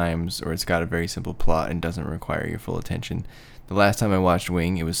bunch of times, or it's got a very simple plot and doesn't require your full attention. The last time I watched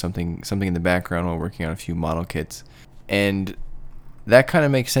Wing, it was something in the background while working on a few model kits. And that kind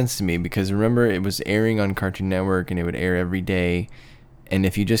of makes sense to me because remember, it was airing on Cartoon Network and it would air every day. And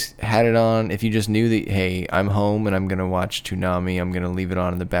if you just had it on, if you just knew that, hey, I'm home and I'm going to watch Toonami, I'm going to leave it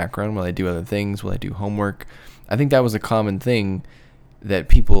on in the background while I do other things, while I do homework. I think that was a common thing that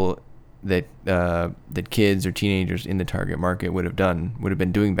people, that kids or teenagers in the target market would have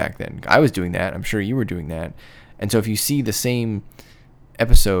been doing back then. I was doing that. I'm sure you were doing that. And so if you see the same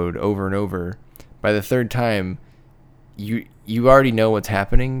episode over and over, by the third time, you already know what's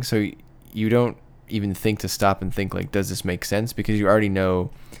happening, so you don't even think to stop and think like, does this make sense? Because you already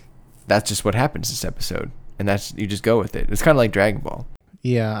know that's just what happens this episode, and that's, you just go with it. It's kind of like Dragon Ball.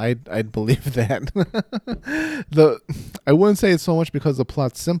 Yeah, I'd believe that. I wouldn't say it's so much because the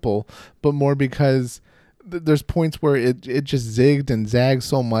plot's simple, but more because there's points where it just zigged and zagged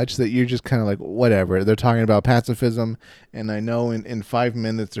so much that you're just kind of like, whatever. They're talking about pacifism, and I know in 5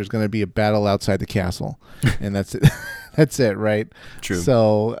 minutes there's going to be a battle outside the castle, and that's it. That's it, right? True.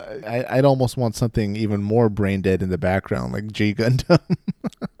 So I'd almost want something even more brain dead in the background, like G Gundam.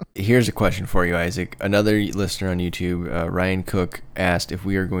 Here's a question for you, Isaac. Another listener on YouTube, Ryan Cook, asked if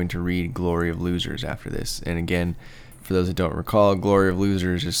we are going to read Glory of Losers after this. And again, for those that don't recall, Glory of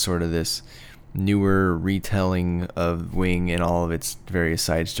Losers is sort of this newer retelling of Wing and all of its various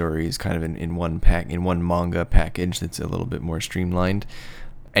side stories, kind of in one manga package that's a little bit more streamlined.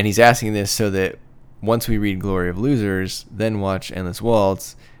 And he's asking this so that once we read Glory of Losers, then watch Endless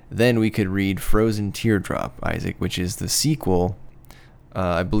Waltz, then we could read Frozen Teardrop, Isaac, which is the sequel.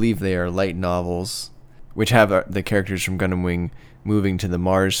 I believe they are light novels, which have the characters from Gundam Wing moving to the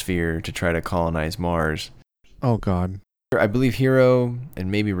Mars sphere to try to colonize Mars. Oh, God. I believe Hiro and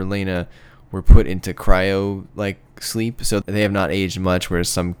maybe Relena were put into cryo sleep, so they have not aged much, whereas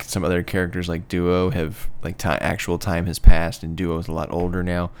some other characters like Duo have actual time has passed, and Duo is a lot older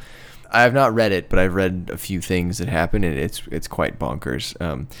now. I have not read it, but I've read a few things that happen, and it's quite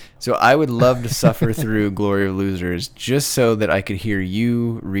bonkers. So I would love to suffer through Glory of Losers just so that I could hear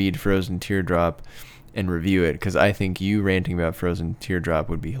you read Frozen Teardrop and review it, because I think you ranting about Frozen Teardrop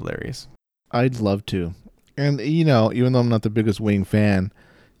would be hilarious. I'd love to. And, even though I'm not the biggest Wing fan,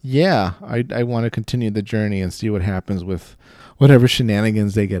 yeah, I want to continue the journey and see what happens with whatever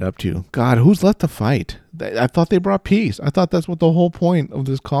shenanigans they get up to. God, who's left to fight? I thought they brought peace. I thought that's what the whole point of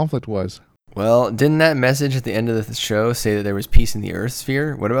this conflict was. Well, didn't that message at the end of the show say that there was peace in the Earth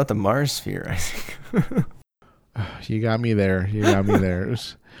sphere? What about the Mars sphere, I think? You got me there.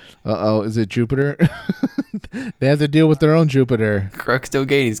 Uh-oh, is it Jupiter? They have to deal with their own Jupiter. Crux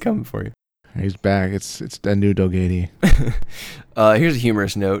Dogati's coming for you. He's back. It's a new Dogati. Here's a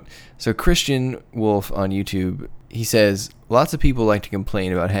humorous note. So Christian Wolf on YouTube, he says, lots of people like to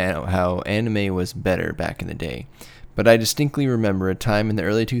complain about how anime was better back in the day. But I distinctly remember a time in the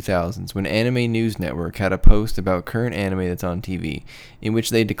early 2000s when Anime News Network had a post about current anime that's on TV, in which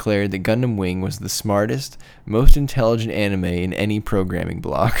they declared that Gundam Wing was the smartest, most intelligent anime in any programming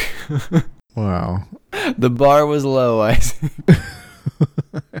block. Wow. The bar was low, I think.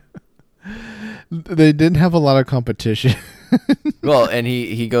 They didn't have a lot of competition. Well, and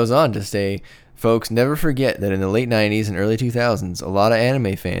he goes on to say, folks, never forget that in the late 90s and early 2000s, a lot of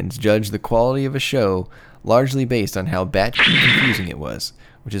anime fans judged the quality of a show largely based on how batshit confusing it was,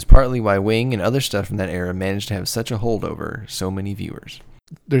 which is partly why Wing and other stuff from that era managed to have such a hold over so many viewers.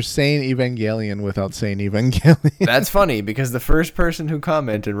 They're saying Evangelion without saying Evangelion. That's funny, because the first person who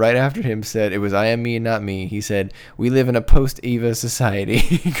commented right after him said it was I am me and not me. He said, we live in a post-Eva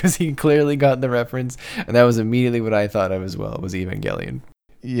society, because he clearly got the reference, and that was immediately what I thought of as well, was Evangelion.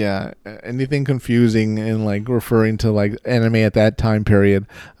 Yeah, anything confusing and referring to anime at that time period,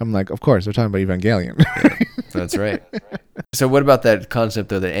 I'm like, of course, they're talking about Evangelion. Yeah, that's right. So what about that concept,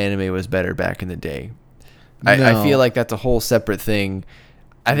 though, that anime was better back in the day? I feel like that's a whole separate thing.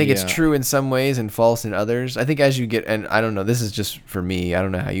 I think it's true in some ways and false in others. I think as you get, and I don't know, this is just for me, I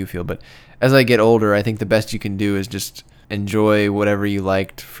don't know how you feel, but as I get older, I think the best you can do is just enjoy whatever you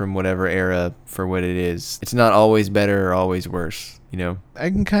liked from whatever era for what it is. It's not always better or always worse, I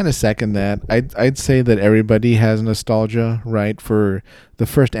can kind of second that. I'd say that everybody has nostalgia, right, for the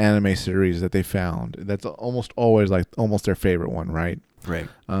first anime series that they found. That's almost always almost their favorite one, right? Right.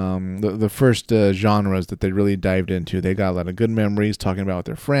 The first genres that they really dived into. They got a lot of good memories talking about with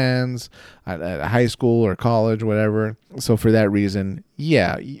their friends at high school or college, whatever. So for that reason,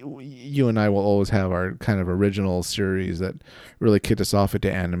 yeah, you and I will always have our kind of original series that really kicked us off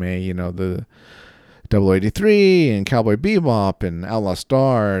into anime. You know, the 0083 and Cowboy Bebop and Outlaw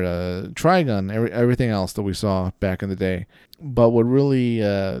Star, Trigun, everything else that we saw back in the day. But what really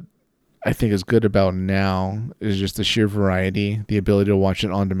I think is good about now is just the sheer variety, the ability to watch it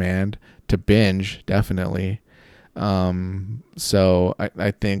on demand, to binge, definitely. So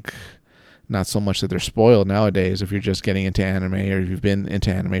I think not so much that they're spoiled nowadays if you're just getting into anime or if you've been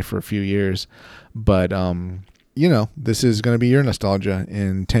into anime for a few years. But, this is going to be your nostalgia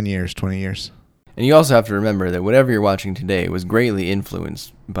in 10 years, 20 years. And you also have to remember that whatever you're watching today was greatly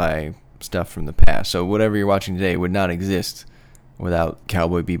influenced by stuff from the past. So whatever you're watching today would not exist without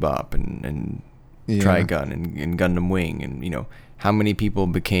Cowboy Bebop and Trigun and Gundam Wing, and how many people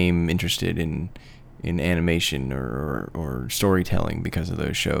became interested in animation or storytelling because of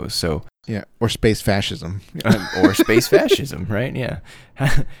those shows. So or space fascism, or space fascism, right? Yeah,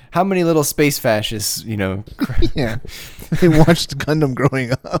 how many little space fascists, yeah, they watched Gundam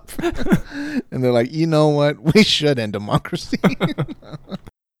growing up, and they're like, you know what, we should end democracy.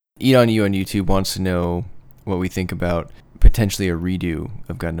 Eat on You on YouTube wants to know what we think about potentially a redo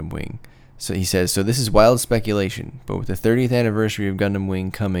of Gundam Wing. So he says, so this is wild speculation, but with the 30th anniversary of Gundam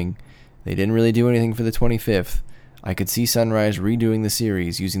Wing coming, they didn't really do anything for the 25th. I could see Sunrise redoing the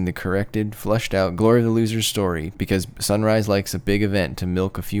series using the corrected, flushed out Glory of the Losers story, because Sunrise likes a big event to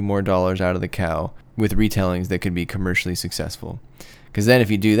milk a few more dollars out of the cow with retellings that could be commercially successful. Because then if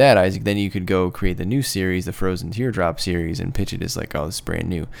you do that, Isaac, then you could go create the new series, the Frozen Teardrop series, and pitch it as like, oh, this is brand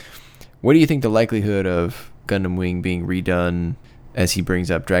new. What do you think the likelihood of Gundam Wing being redone, as he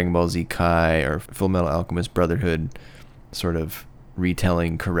brings up Dragon Ball Z Kai or Full Metal Alchemist Brotherhood sort of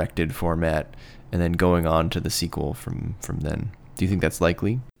retelling corrected format, and then going on to the sequel from then? Do you think that's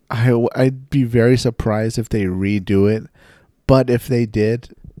likely? I'd be very surprised if they redo it, but if they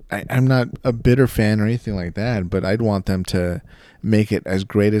did, I'm not a bitter fan or anything like that, but I'd want them to make it as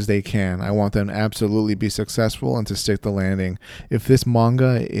great as they can. I want them to absolutely be successful and to stick the landing. If this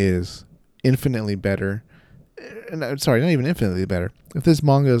manga is infinitely better, sorry, not even infinitely better, if this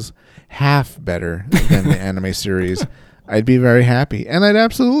manga's half better than the anime series, I'd be very happy, and I'd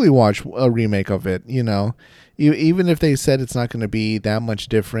absolutely watch a remake of it. Even if they said it's not going to be that much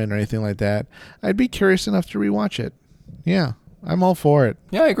different or anything like that, I'd be curious enough to rewatch it. Yeah, I'm all for it.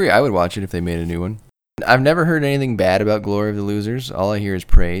 Yeah, I agree. I would watch it if they made a new one. I've never heard anything bad about Glory of the Losers. All I hear is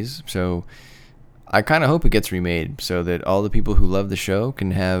praise. So I kind of hope it gets remade so that all the people who love the show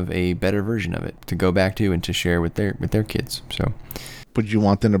can have a better version of it to go back to and to share with their kids. So, would you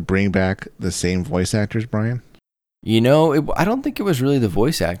want them to bring back the same voice actors, Brian? I don't think it was really the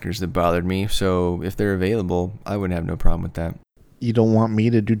voice actors that bothered me. So if they're available, I wouldn't have no problem with that. You don't want me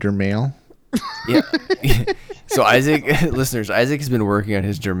to do Dermail? Yeah. So Isaac, listeners, Isaac has been working on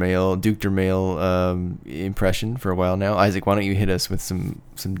his Duke Dermail impression for a while now. Isaac, why don't you hit us with some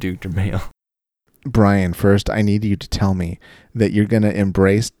Duke Dermail? Brian, first, I need you to tell me that you're going to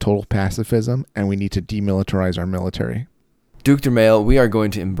embrace total pacifism and we need to demilitarize our military. Duke Dermail, we are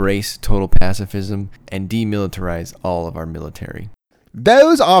going to embrace total pacifism and demilitarize all of our military.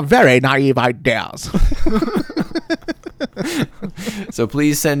 Those are very naive ideas. So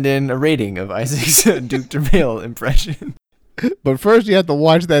please send in a rating of Isaac's Duke Dermail impression. But first you have to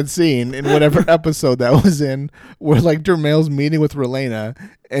watch that scene in whatever episode that was in, where like Dermail's meeting with Relena,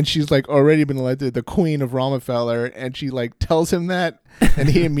 and she's like already been elected the queen of Ramafeller, and she like tells him that, and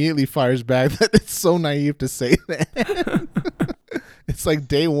he immediately fires back that it's so naive to say that. It's like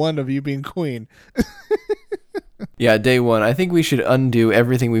day one of you being queen. Yeah, day one. I think we should undo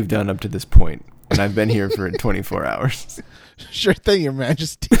everything we've done up to this point, and I've been here for 24 hours. Sure thing, Your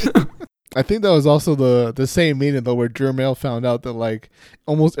Majesty. I think that was also the same meeting though, where Dermail found out that like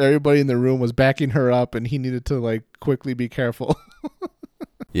almost everybody in the room was backing her up, and he needed to like quickly be careful.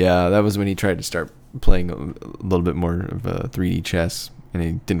 Yeah, that was when he tried to start playing a little bit more of a 3D chess, and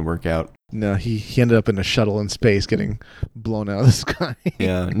it didn't work out. No, he ended up in a shuttle in space getting blown out of the sky.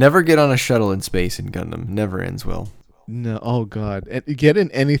 Yeah, never get on a shuttle in space in Gundam. Never ends well. No, oh god, get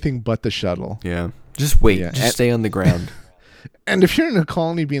in anything but the shuttle. Yeah, just wait. Yeah. Just stay on the ground. And if you're in a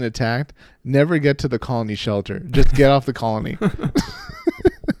colony being attacked, never get to the colony shelter. Just get off the colony.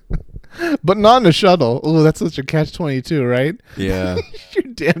 But not in a shuttle. Oh, that's such a catch-22, right? Yeah.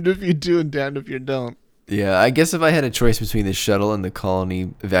 You're damned if you do and damned if you don't. Yeah, I guess if I had a choice between the shuttle and the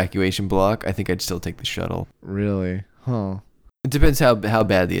colony evacuation block, I think I'd still take the shuttle. Really? Huh. It depends how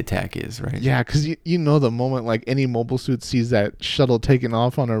bad the attack is, right? Yeah, because you know the moment like any mobile suit sees that shuttle taking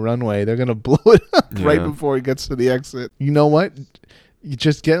off on a runway, they're gonna blow it up right before it gets to the exit. You know what? You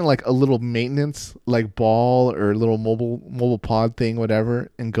just get like a little maintenance like ball or little mobile pod thing,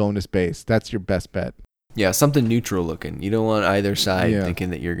 whatever, and go into space. That's your best bet. Yeah, something neutral looking. You don't want either side thinking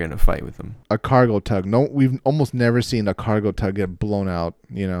that you're gonna fight with them. A cargo tug. No, we've almost never seen a cargo tug get blown out.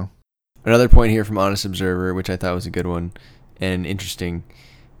 You know. Another point here from Honest Observer, which I thought was a good one and interesting.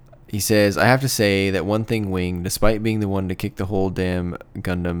 He says, I have to say that one thing Wing, despite being the one to kick the whole damn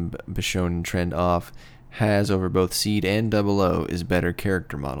Gundam Bishonen trend off, has over both Seed and 00 is better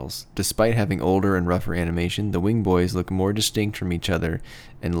character models. Despite having older and rougher animation, the Wing boys look more distinct from each other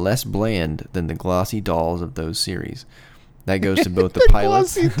and less bland than the glossy dolls of those series. That goes to both the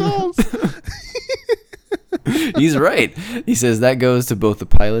pilots. Glossy dolls. He's right. He says that goes to both the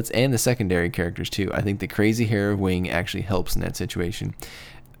pilots and the secondary characters too. I think the crazy hair of Wing actually helps in that situation.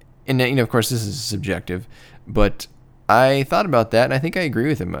 And of course, this is subjective, but I thought about that, and I think I agree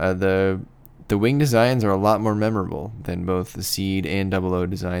with him. The Wing designs are a lot more memorable than both the Seed and 00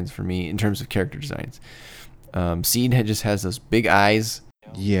 designs for me in terms of character designs. Seed just has those big eyes.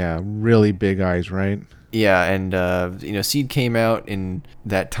 Yeah, really big eyes, right? Yeah, and Seed came out in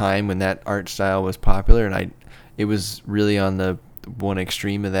that time when that art style was popular, and it was really on the one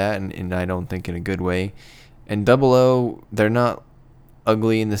extreme of that, and I don't think in a good way. And 00, they're not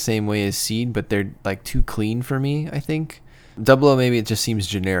ugly in the same way as Seed, but they're like too clean for me, I think. 00, maybe it just seems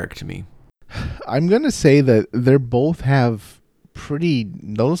generic to me. I'm going to say that they both have pretty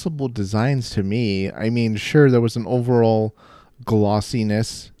noticeable designs to me. I mean, sure, there was an overall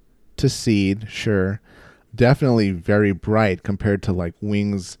glossiness to Seed, sure. Definitely very bright compared to like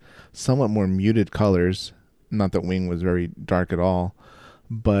Wing's somewhat more muted colors. Not that Wing was very dark at all,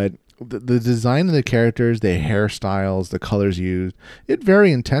 but the design of the characters, the hairstyles, the colors used, it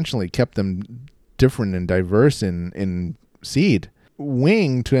very intentionally kept them different and diverse in Seed.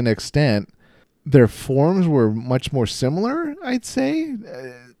 Wing, to an extent, their forms were much more similar, I'd say.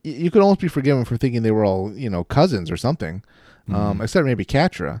 You could almost be forgiven for thinking they were all, cousins or something, except maybe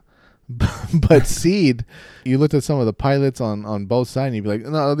Catra. But Seed, you looked at some of the pilots on both sides and you'd be like,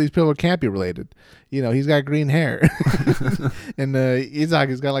 no, these people can't be related. He's got green hair. And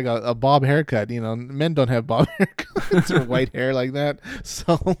Izaki's got like a bob haircut. Men don't have bob haircuts or white hair like that.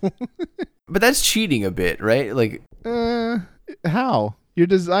 So, but that's cheating a bit, right? Like, how? Your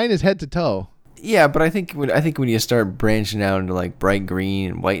design is head to toe. Yeah, but I think when you start branching out into like bright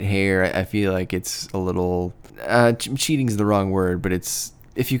green and white hair, I feel like it's a little cheating's the wrong word, but it's,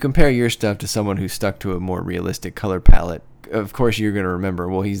 if you compare your stuff to someone who stuck to a more realistic color palette, of course you're going to remember,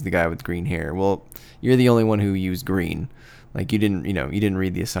 well, he's the guy with green hair. Well, you're the only one who used green. Like you didn't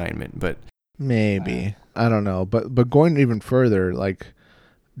read the assignment, but maybe. I don't know. But going even further, like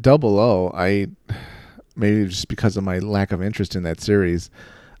 00, maybe just because of my lack of interest in that series,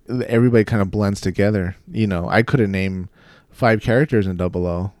 everybody kind of blends together. I could have named 5 characters in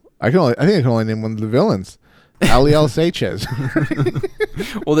 00. I think I can only name one of the villains. Ali Al Sanchez.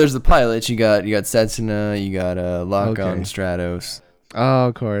 Well, there's the pilots. You got Setsuna. You got Lock-On Stratos. Oh,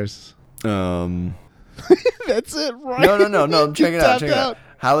 of course. That's it, right? No. Check it out.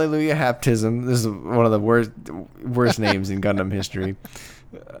 Hallelujah Haptism. This is one of the worst names in Gundam history.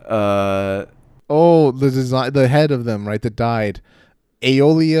 The design, the head of them, right? That died.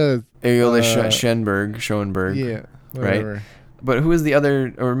 Aeolia Schoenberg. Yeah. Whatever. Right. But who is the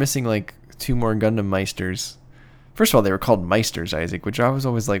other? We're missing like 2 more Gundam Meisters. First of all, they were called Meisters, Isaac, which I was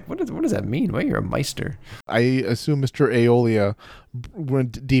always like, what does that mean? Why you're a Meister? I assume Mr. Aeolia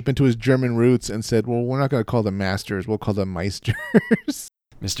went deep into his German roots and said, well, we're not going to call them Masters. We'll call them Meisters.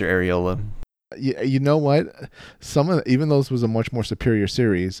 Mr. Areola. You know what? Even though this was a much more superior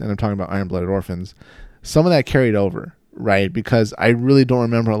series, and I'm talking about Iron-Blooded Orphans, some of that carried over, right? Because I really don't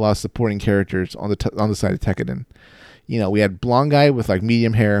remember a lot of supporting characters on the side of Tekkadan. We had blonde guy with like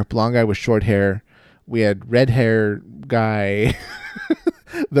medium hair, blonde guy with short hair. We had red hair guy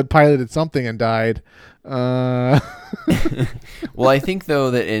that piloted something and died. Well, I think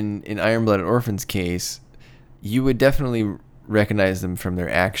though that in Iron-Blooded Orphans' case, you would definitely recognize them from their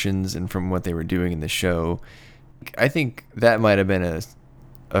actions and from what they were doing in the show. I think that might have been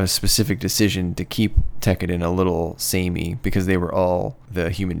a specific decision to keep Tekkadan a little samey because they were all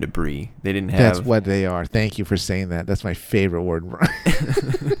the human debris. They didn't have... That's what they are. Thank you for saying that. That's my favorite word.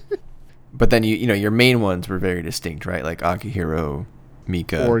 But then your main ones were very distinct, right? Like Akihiro,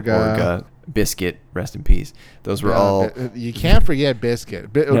 Mika, Orga, Biscuit, rest in peace. Those were all... You can't forget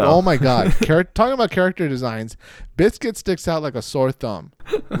Biscuit. No. Oh my God. Talking about character designs, Biscuit sticks out like a sore thumb,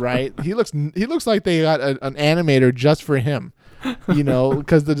 right? He looks like they got an animator just for him.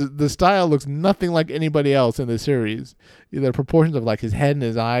 Because the style looks nothing like anybody else in the series. The proportions of like his head and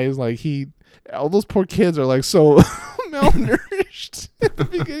his eyes, like all those poor kids are like so malnourished at the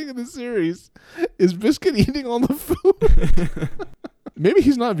beginning of the series. Is Biscuit eating all the food? Maybe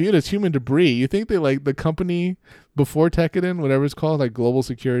he's not viewed as human debris. You think they like the company before Tekkadan, whatever it's called, like Global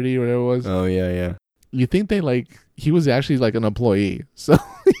Security or whatever it was. Oh yeah. You think they he was actually like an employee, so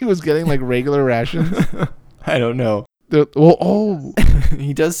he was getting like regular rations. I don't know.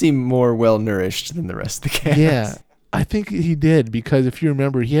 He does seem more well nourished than the rest of the cast. Yeah, I think he did, because if you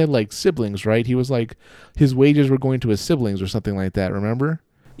remember, he had like siblings, right? He was like, his wages were going to his siblings or something like that. Remember?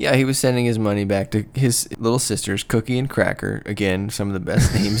 Yeah, he was sending his money back to his little sisters, Cookie and Cracker. Again, some of the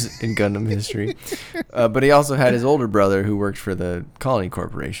best names in Gundam history. But he also had his older brother who worked for the Colony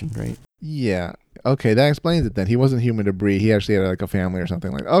Corporation, right? Yeah. Okay, that explains it then. He wasn't human debris. He actually had like a family or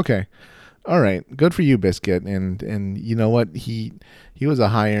something like that. Okay. All right. Good for you, Biscuit. And you know what? He was a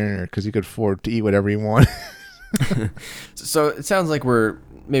high earner because he could afford to eat whatever he wanted. So it sounds like we're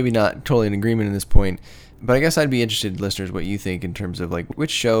maybe not totally in agreement at this point. But I guess I'd be interested, listeners, what you think in terms of like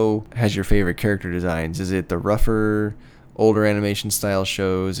which show has your favorite character designs. Is it the rougher, older animation style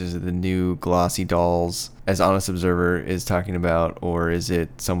shows? Is it the new glossy dolls, as Honest Observer is talking about? Or is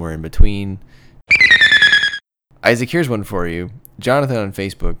it somewhere in between? Isaac, here's one for you. Jonathan on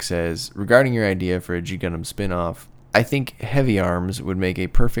Facebook says, regarding your idea for a G Gundam spin-off, I think Heavy Arms would make a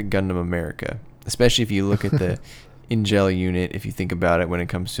perfect Gundam America, especially if you look at the Ingel unit. If you think about it, when it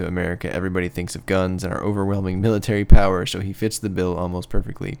comes to America, everybody thinks of guns and our overwhelming military power, so he fits the bill almost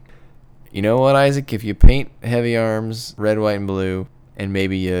perfectly. You know what, Isaac? If you paint Heavy Arms red, white, and blue, and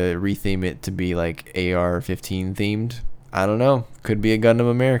maybe you retheme it to be like AR-15 themed, I don't know. Could be a Gundam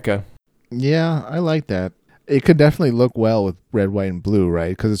America. Yeah, I like that. It could definitely look well with red, white, and blue, right?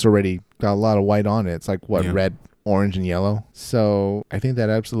 Because it's already got a lot of white on it. It's like, red, orange, and yellow. So I think that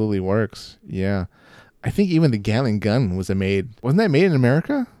absolutely works. Yeah. I think even the Gatling gun wasn't that made in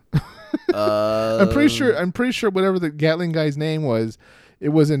America? I'm pretty sure whatever the Gatling guy's name was, it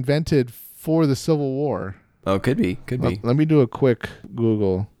was invented for the Civil War. Oh, could be. Let me do a quick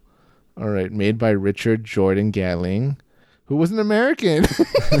Google. All right. Made by Richard Jordan Gatling, who was an American.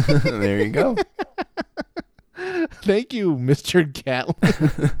 There you go. Thank you, Mr.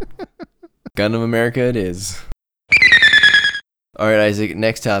 Gatling. Gundam America it is. All right, Isaac,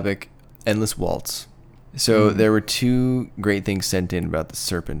 next topic, Endless Waltz. So there were two great things sent in about the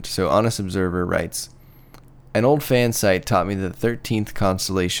Serpent. So Honest Observer writes, an old fan site taught me that the 13th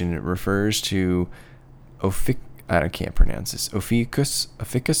constellation refers to I can't pronounce this. Ophiuchus,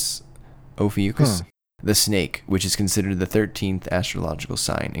 the snake, which is considered the 13th astrological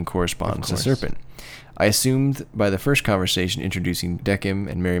sign and corresponds to Serpent. I assumed by the first conversation introducing Dekim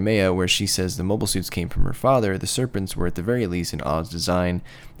and Marimea, where she says the mobile suits came from her father, the Serpents were at the very least an Oz design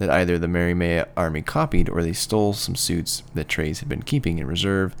that either the Marimea army copied or they stole some suits that Treize had been keeping in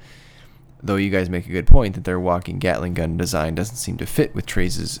reserve. Though you guys make a good point that their walking Gatling gun design doesn't seem to fit with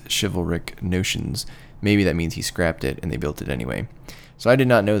Treize's chivalric notions. Maybe that means he scrapped it and they built it anyway. So I did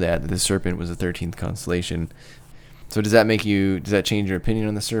not know that the Serpent was the 13th constellation. So does that change your opinion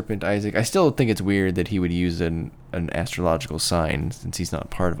on the Serpent, Isaac? I still think it's weird that he would use an astrological sign since he's not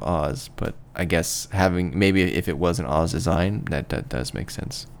part of Oz, but I guess maybe if it was an Oz design, that does make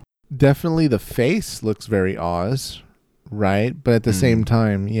sense. Definitely the face looks very Oz, right? But at the same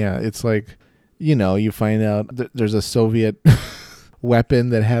time, yeah, it's like, you find out there's a Soviet weapon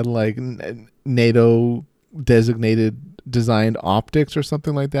that had like NATO designated designed optics or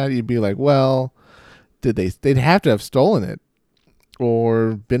something like that. You'd be like, well, they'd have to have stolen it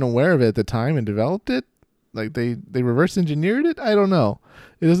or been aware of it at the time and developed it. Like they reverse engineered it. I don't know.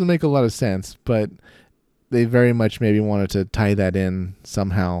 It doesn't make a lot of sense, but they very much maybe wanted to tie that in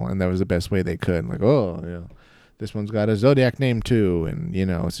somehow. And that was the best way they could. Like, oh yeah, this one's got a Zodiac name too. And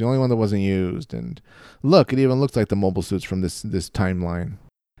it's the only one that wasn't used. And look, it even looks like the mobile suits from this timeline.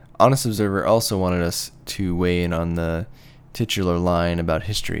 Honest Observer also wanted us to weigh in on the titular line about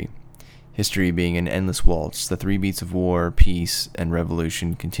history. History being an endless waltz, the three beats of war, peace, and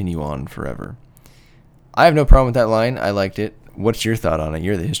revolution continue on forever. I have no problem with that line. I liked it. What's your thought on it?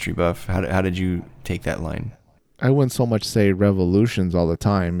 You're the history buff. How did you take that line? I wouldn't so much say revolutions all the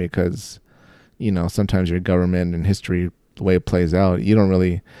time because, sometimes your government and history, the way it plays out, you don't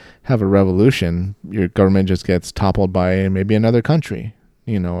really have a revolution. Your government just gets toppled by maybe another country,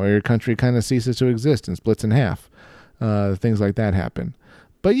 or your country kind of ceases to exist and splits in half. Things like that happen.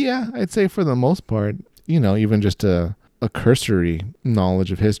 But yeah, I'd say for the most part, even just a cursory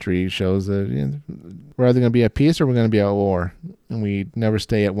knowledge of history shows that we're either going to be at peace or we're going to be at war. And we never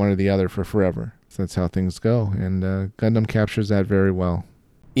stay at one or the other for forever. So that's how things go, and Gundam captures that very well.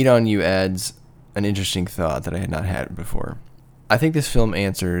 Eat On You adds an interesting thought that I had not had before. I think this film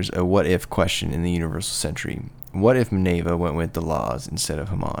answers a what-if question in the Universal Century. What if Mineva went with Delaz instead of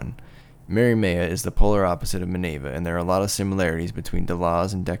Haman? Mary Maya is the polar opposite of Mineva, and there are a lot of similarities between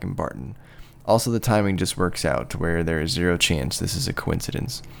Delaz and Deccan Barton. Also, the timing just works out to where there is zero chance this is a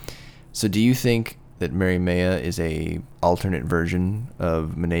coincidence. So do you think that Mary Maya is a alternate version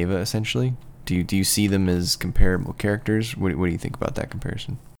of Mineva, essentially? Do you see them as comparable characters? What do you think about that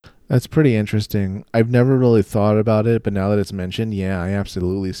comparison? That's pretty interesting. I've never really thought about it, but now that it's mentioned, yeah, I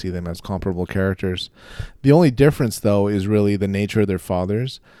absolutely see them as comparable characters. The only difference, though, is really the nature of their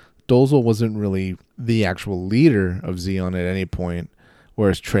fathers. Dozle wasn't really the actual leader of Zeon at any point,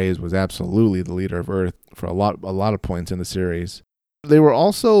 whereas Treize was absolutely the leader of Earth for a lot of points in the series. They were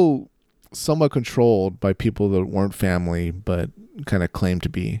also somewhat controlled by people that weren't family, but kind of claimed to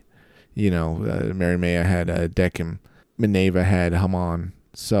be. Mary Maya had Deccan, Mineva had Haman.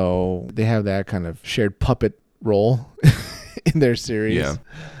 So they have that kind of shared puppet role in their series. Yeah.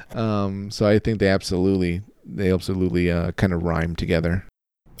 So I think they absolutely kind of rhyme together.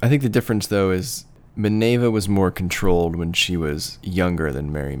 I think the difference, though, is Mineva was more controlled when she was younger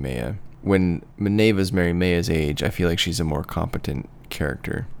than Mary Maya. When Mineva's Mary Maya's age, I feel like she's a more competent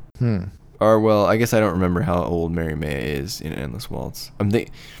character. Or, well, I guess I don't remember how old Mary Maya is in Endless Waltz. I'm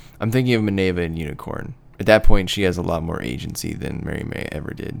thinking of Mineva in Unicorn. At that point, she has a lot more agency than Mary Maya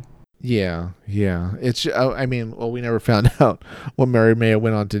ever did. Yeah. It's, we never found out what Mary Maya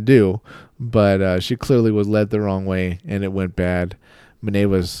went on to do, but she clearly was led the wrong way, and it went bad.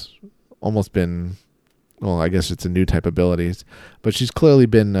 Mineva's almost been, well, I guess it's a new type of abilities, but she's clearly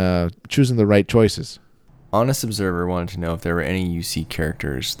been choosing the right choices. Honest Observer wanted to know if there were any UC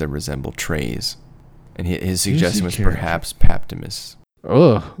characters that resemble Treize, and his suggestion was perhaps Paptimus.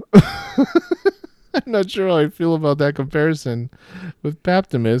 Ugh. I'm not sure how I feel about that comparison with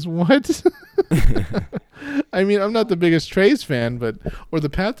Paptimus. What? I mean, I'm not the biggest Treize fan, or the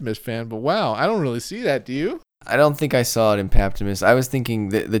Paptimus fan, but wow, I don't really see that. Do you? I don't think I saw it in Paptimus. I was thinking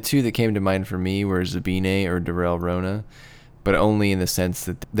the two that came to mind for me were Zabine or Darrell Rona, but only in the sense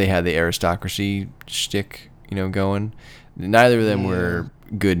that they had the aristocracy shtick, going. Neither of them were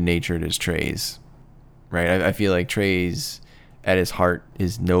good-natured as Treize, right? I feel like Treize, at his heart,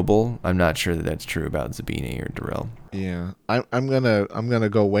 is noble. I'm not sure that that's true about Zabine or Darrell. Yeah, I'm gonna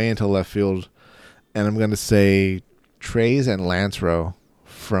go way into left field, and I'm gonna say Treize and Lancero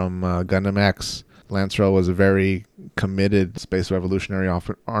from Gundam X. Lancero was a very committed Space Revolutionary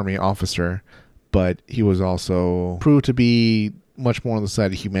Army officer, but he was also proved to be much more on the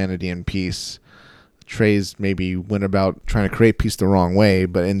side of humanity and peace. Treize maybe went about trying to create peace the wrong way,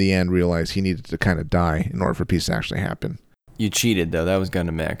 but in the end realized he needed to kind of die in order for peace to actually happen. You cheated, though. That was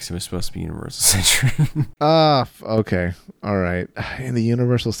Gundam X. It was supposed to be Universal Century. Okay. All right. In the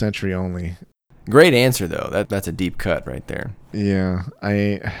Universal Century only. Great answer, though. That's a deep cut right there. Yeah.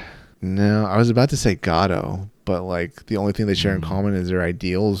 No, I was about to say Gato, but like the only thing they share in common is their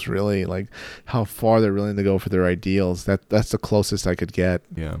ideals, really. Like how far they're willing to go for their ideals. That's the closest I could get.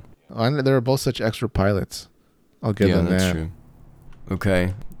 Yeah. And they're both such extra pilots. I'll give them that. Yeah, that's true.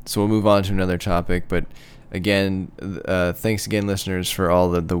 Okay. So we'll move on to another topic, but again, thanks again, listeners, for all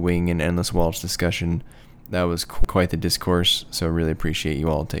the Wing and Endless Waltz discussion. That was quite the discourse, so really appreciate you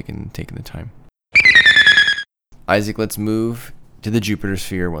all taking the time. Isaac, let's move to the Jupiter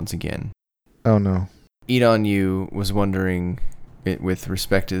Sphere once again. Oh, no. Eat On You was wondering, with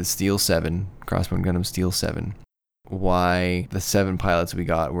respect to the Steel 7, Crossbone Gundam Steel 7, why the 7 pilots we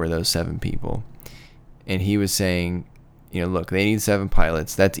got were those 7 people. And he was saying, look, they need 7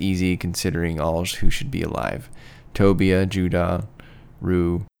 pilots. That's easy considering all who should be alive. Tobia, Judah,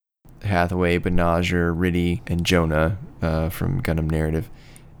 Rue, Hathaway, Benager, Riddy, and Jonah from Gundam Narrative.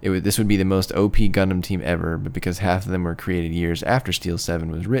 This would be the most OP Gundam team ever, but because half of them were created years after Steel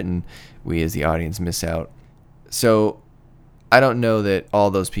 7 was written, we as the audience miss out. So I don't know that all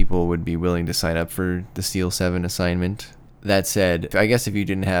those people would be willing to sign up for the Steel 7 assignment. That said, I guess if you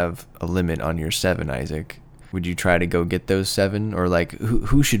didn't have a limit on your 7, Isaac, would you try to go get those 7? Or like,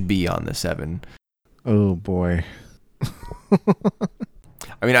 who should be on the 7? Oh boy.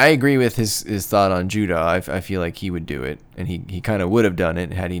 I mean, I agree with his thought on Judah. I feel like he would do it, and he kind of would have done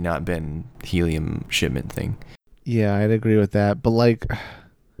it had he not been helium shipment thing. Yeah, I'd agree with that. But like,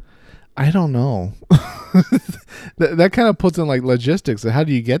 I don't know. that kind of puts in like logistics. How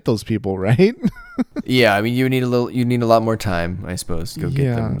do you get those people, right? Yeah, I mean, you need a lot more time, I suppose, to go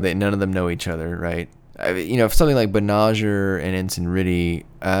get them. None of them know each other, right? If something like Benager and Ensign Riddy,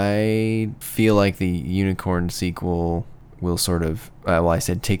 I feel like the Unicorn sequel will sort of I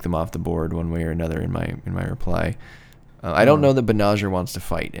said take them off the board one way or another in my reply. I don't know that Benager wants to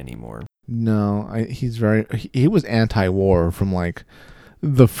fight anymore. No, he was anti-war from like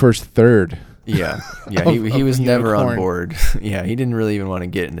the first third. Yeah. He was never on board. Yeah, he didn't really even want to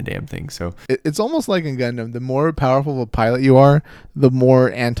get in the damn thing. So it's almost like in Gundam, the more powerful of a pilot you are, the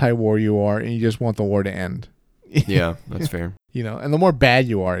more anti-war you are, and you just want the war to end. Yeah, that's fair. And the more bad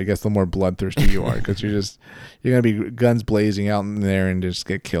you are, I guess the more bloodthirsty you are, because you're gonna be guns blazing out in there and just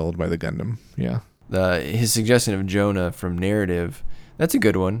get killed by the Gundam. Yeah. His suggestion of Jonah from Narrative, that's a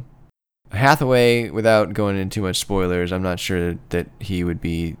good one. Hathaway, without going into too much spoilers, I'm not sure that he would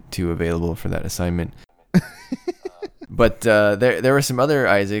be too available for that assignment. But there were some others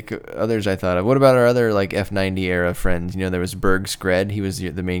I thought of. What about our other like F90 era friends? There was Berg Skred. He was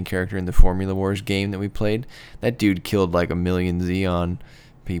the main character in the Formula Wars game that we played. That dude killed like 1 million Xeon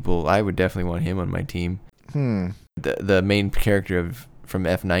people. I would definitely want him on my team. The main character from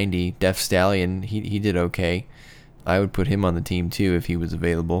F90, Def Stallion, he did okay. I would put him on the team too if he was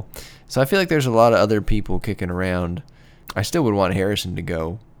available. So I feel like there's a lot of other people kicking around. I still would want Harrison to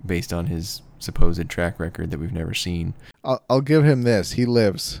go based on his supposed track record that we've never seen. I'll give him this. He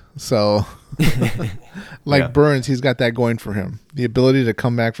lives. So Burns, he's got that going for him. The ability to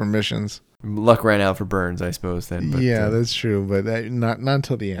come back from missions. Luck ran out for Burns, I suppose then. But, yeah, that's true, but not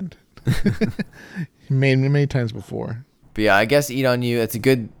until the end. many times before. But yeah, I guess Eat on You. It's a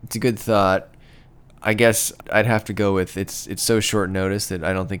good thought. I guess I'd have to go with it's so short notice that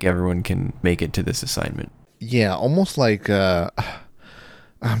I don't think everyone can make it to this assignment. Yeah, almost like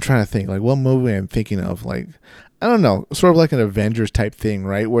I'm trying to think like what movie I'm thinking of. Like I don't know, sort of like an Avengers type thing,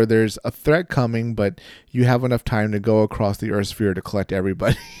 right? Where there's a threat coming, but you have enough time to go across the Earth sphere to collect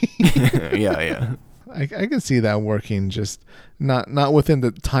everybody. Yeah. I can see that working, just not within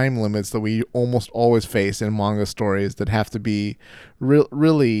the time limits that we almost always face in manga stories that have to be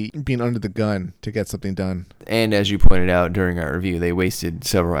really being under the gun to get something done. And as you pointed out during our review, they wasted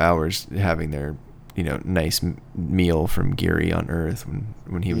several hours having their nice meal from Geary on Earth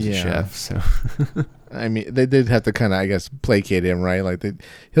when he was a chef. So I mean, they did have to kind of, I guess, placate him, right? Like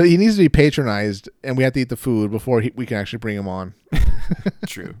he needs to be patronized, and we have to eat the food before we can actually bring him on.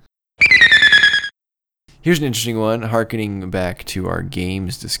 True. Here's an interesting one, harkening back to our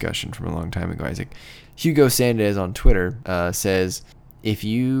games discussion from a long time ago, Isaac. Hugo Sandez on Twitter says, if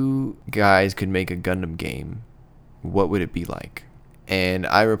you guys could make a Gundam game, what would it be like? And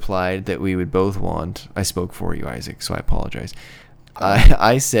I replied that we would both want, I spoke for you, Isaac, so I apologize.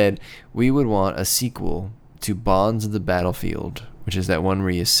 I said we would want a sequel to Bonds of the Battlefield, which is that one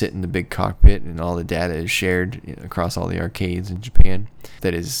where you sit in the big cockpit and all the data is shared across all the arcades in Japan,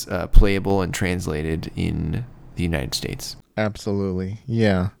 that is playable and translated in the United States. Absolutely.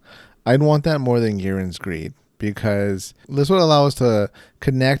 Yeah. I'd want that more than Girin's Greed, because this would allow us to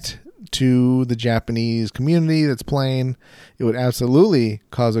connect to the Japanese community that's playing. It would absolutely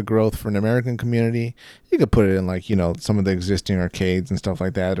cause a growth for an American community. You could put it in like, some of the existing arcades and stuff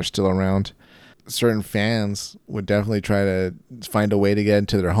like that are still around. Certain fans would definitely try to find a way to get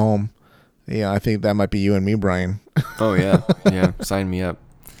into their home. Yeah, I think that might be you and me, Brian. Oh, yeah. Yeah, sign me up.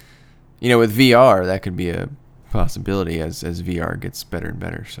 With VR, that could be a possibility as VR gets better and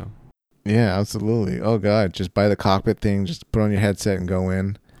better. So. Yeah, absolutely. Oh, God, just buy the cockpit thing, just put on your headset and go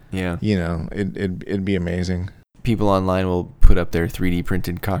in. Yeah. It'd be amazing. People online will put up their 3D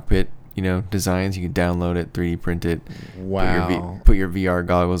printed cockpit, designs. You can download it, 3D print it. Wow. Put your VR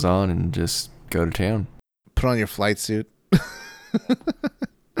goggles on and just go to town. Put on your flight suit.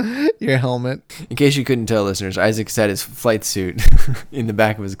 Your helmet. In case you couldn't tell, listeners, Isaac's had his flight suit in the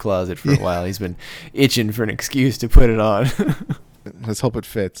back of his closet for a while. He's been itching for an excuse to put it on. Let's hope it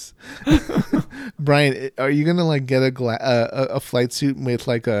fits. Brian, are you gonna get a flight suit with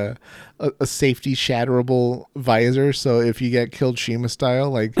like a safety shatterable visor, so if you get killed Shima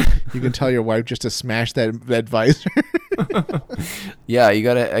style, you can tell your wife just to smash that visor? Yeah,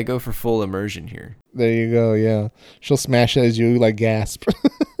 I go for full immersion here. There you go. Yeah, she'll smash it as you gasp.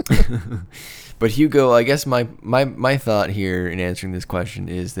 But Hugo, I guess my thought here in answering this question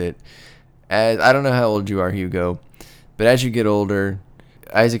is that, as I don't know how old you are, Hugo, but as you get older,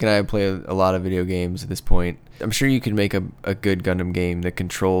 Isaac and I play a lot of video games at this point. I'm sure you could make a good Gundam game that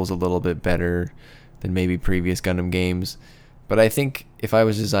controls a little bit better than maybe previous Gundam games. But I think if I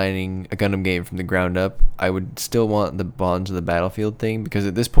was designing a Gundam game from the ground up, I would still want the Bonds of the Battlefield thing, because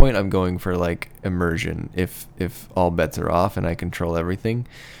at this point I'm going for immersion if all bets are off and I control everything.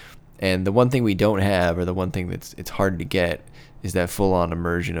 And the one thing we don't have, or the one thing it's hard to get, is that full-on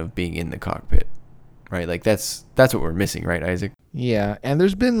immersion of being in the cockpit. right? Like that's what we're missing, right, Isaac? Yeah, and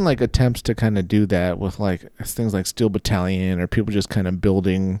there's been like attempts to kind of do that with like things like Steel Battalion, or people just kind of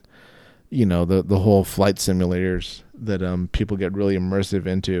building, the whole flight simulators that people get really immersive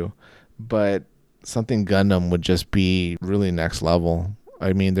into. But something Gundam would just be really next level.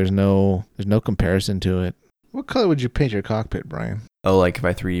 I mean, there's no comparison to it. What color would you paint your cockpit, Brian? Oh, like if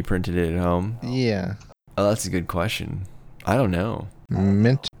I 3D printed it at home? Yeah. Oh, that's a good question. I don't know.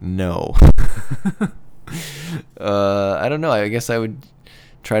 Mint? No. I don't know. I guess I would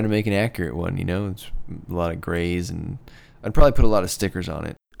try to make an accurate one, It's a lot of grays, and I'd probably put a lot of stickers on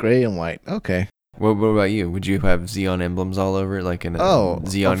it. Gray and white. Okay. What about you? Would you have Xeon emblems all over it, like in a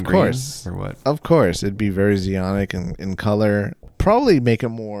Xeon of green? Course. Or what? Of course. It'd be very Xeonic in color. Probably make it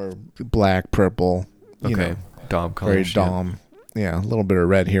more black, purple. Okay. Dom color. Very Dom. Yeah, a little bit of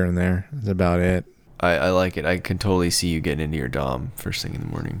red here and there. That's about it. I like it. I can totally see you getting into your Dom first thing in the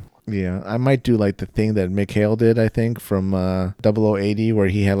morning. Yeah, I might do like the thing that Mikhail did, I think, from 0080, where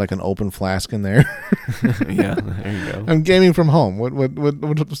he had like an open flask in there. Yeah, there you go. I'm gaming from home.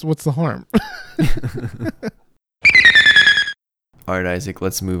 What's the harm? All right, Isaac,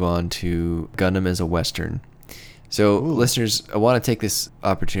 let's move on to Gundam as a Western. So, listeners, I want to take this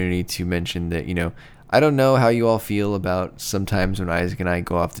opportunity to mention that, I don't know how you all feel about sometimes when Isaac and I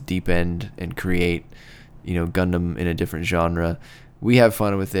go off the deep end and create, Gundam in a different genre. We have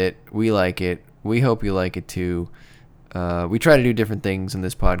fun with it. We like it. We hope you like it too. We try to do different things in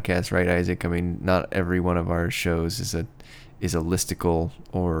this podcast, right, Isaac? I mean, not every one of our shows is a listicle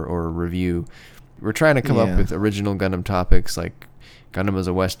or a review. We're trying to come up with original Gundam topics like Gundam as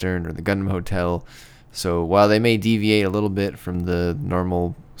a Western or the Gundam Hotel. So while they may deviate a little bit from the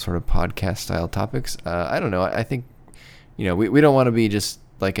normal sort of podcast style topics, I don't know. I think, we don't want to be just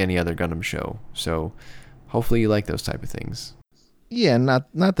like any other Gundam show. So hopefully you like those type of things. Yeah, not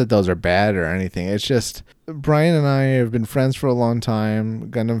that those are bad or anything. It's just Brian and I have been friends for a long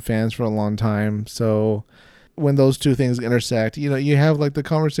time, Gundam fans for a long time. So when those two things intersect, you have like the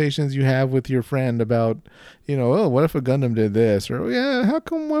conversations you have with your friend about, oh, what if a Gundam did this? Or, yeah, how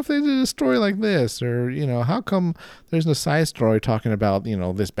come, what if they did a story like this? Or, how come there's no side story talking about,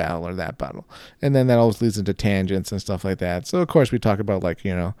 this battle or that battle? And then that always leads into tangents and stuff like that. So, of course, we talk about like,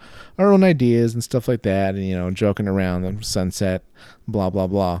 our own ideas and stuff like that, and, joking around the sunset, blah, blah,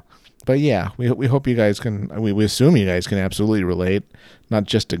 blah. But yeah, we hope you guys can, we assume you guys can absolutely relate, not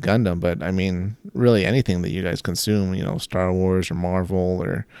just to Gundam, but I mean, really anything that you guys consume, Star Wars or Marvel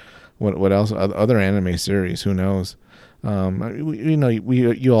or what else, other anime series, who knows?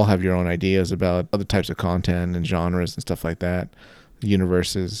 You all have your own ideas about other types of content and genres and stuff like that,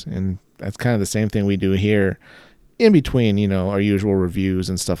 universes, and that's kind of the same thing we do here in between, our usual reviews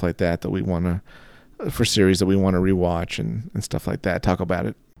and stuff like that we want to, for series that we want to rewatch and stuff like that, talk about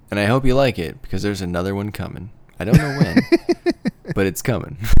it. And I hope you like it, because there's another one coming. I don't know when, but it's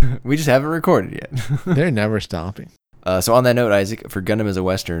coming. We just haven't recorded yet. They're never stopping. So on that note, Isaac, for Gundam as a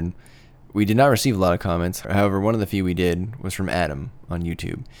Western, we did not receive a lot of comments. However, one of the few we did was from Adam on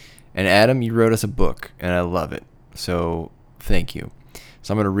YouTube. And Adam, you wrote us a book, and I love it. So thank you.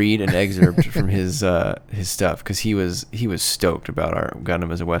 So I'm going to read an excerpt from his stuff, because he was stoked about our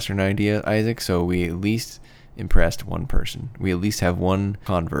Gundam as a Western idea, Isaac. So we at least impressed one person. We at least have one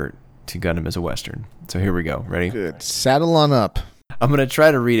convert to Gundam as a Western. So here we go. Ready? Good. Saddle on up. I'm going to try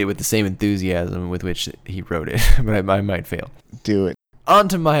to read it with the same enthusiasm with which he wrote it, but I might fail. Do it. On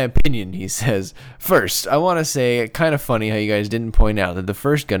to my opinion, he says. First, I want to say, kind of funny how you guys didn't point out that the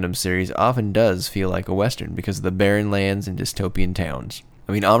first Gundam series often does feel like a Western because of the barren lands and dystopian towns.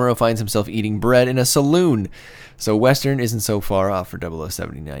 I mean, Amuro finds himself eating bread in a saloon, so Western isn't so far off for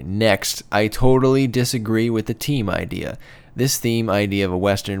 0079. Next, I totally disagree with the team idea. This theme idea of a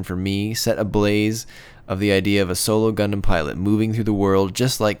Western, for me, set ablaze of the idea of a solo Gundam pilot moving through the world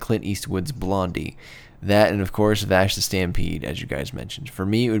just like Clint Eastwood's Blondie. That and, of course, Vash the Stampede, as you guys mentioned. For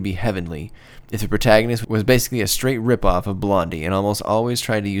me, it would be heavenly if the protagonist was basically a straight ripoff of Blondie and almost always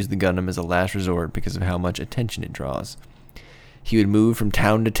tried to use the Gundam as a last resort because of how much attention it draws. He would move from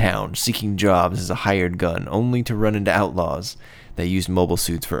town to town, seeking jobs as a hired gun, only to run into outlaws that used mobile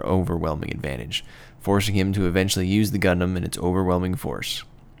suits for overwhelming advantage, forcing him to eventually use the Gundam in its overwhelming force.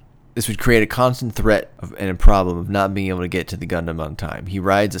 This would create a constant threat and a problem of not being able to get to the Gundam on time. He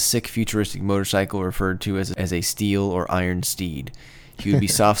rides a sick futuristic motorcycle referred to as a steel or iron steed. He would be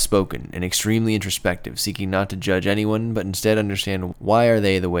soft-spoken and extremely introspective, seeking not to judge anyone, but instead understand why are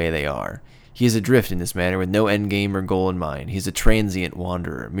they the way they are. He is adrift in this manner with no endgame or goal in mind. He is a transient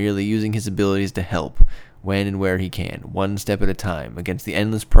wanderer, merely using his abilities to help, when and where he can, one step at a time, against the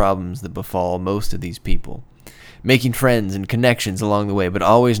endless problems that befall most of these people. making friends and connections along the way, but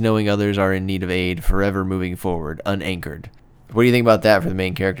always knowing others are in need of aid, forever moving forward, unanchored. What do you think about that for the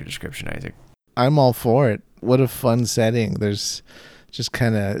main character description, Isaac? I'm all for it. What a fun setting. There's just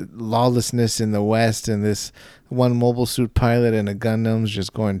kind of lawlessness in the West, and this one mobile suit pilot and a Gundam's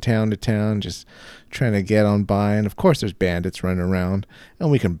just going town to town, just trying to get on by. And of course there's bandits running around,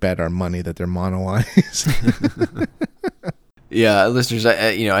 and we can bet our money that they're mono eyes. Yeah, listeners,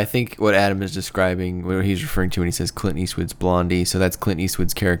 I think what Adam is describing, what he's referring to when he says Clint Eastwood's Blondie, so that's Clint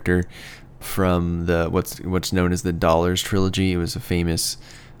Eastwood's character from the what's known as the Dollars trilogy. It was a famous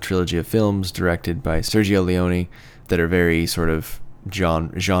trilogy of films directed by Sergio Leone that are very sort of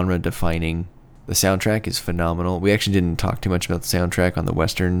genre defining. The soundtrack is phenomenal. We actually didn't talk too much about the soundtrack on the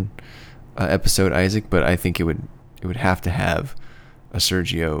Western episode, Isaac, but I think it would have to have a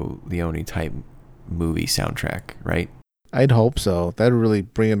Sergio Leone type movie soundtrack, right? I'd hope so. That'd really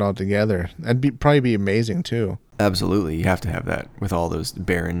bring it all together. That'd probably be amazing too. Absolutely, you have to have that with all those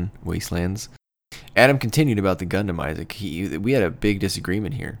barren wastelands. Adam continued about the Gundam, Isaac. We had a big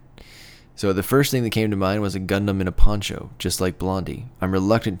disagreement here. So the first thing that came to mind was a Gundam in a poncho, just like Blondie. I'm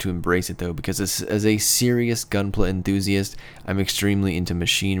reluctant to embrace it though, because as a serious Gunpla enthusiast, I'm extremely into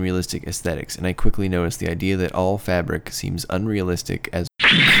machine realistic aesthetics, and I quickly noticed the idea that all fabric seems unrealistic as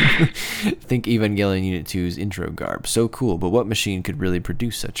think Evangelion Unit 2's intro garb. So cool, but what machine could really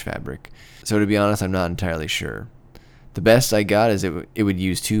produce such fabric? So to be honest, I'm not entirely sure. The best I got is it would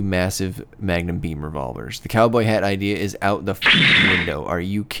use 2 massive Magnum beam revolvers. The cowboy hat idea is out the window. Are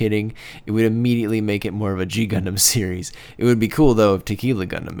you kidding? It would immediately make it more of a G Gundam series. It would be cool though if Tequila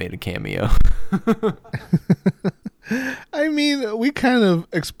Gundam made a cameo. I mean, we kind of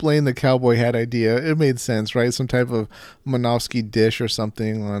explained the cowboy hat idea. It made sense, right? Some type of Minovsky dish or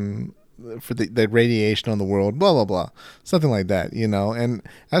something for the radiation on the world, blah, blah, blah. Something like that, And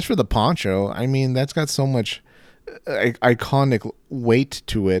as for the poncho, I mean, that's got so much iconic weight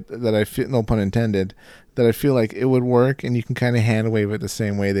to it that I feel, no pun intended, that I feel like it would work, and you can kind of hand wave it the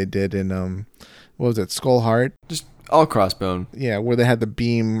same way they did in, what was it, Skull Heart? Just all crossbone. Yeah, where they had the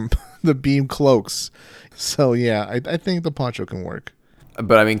beam cloaks. So yeah, I think the poncho can work.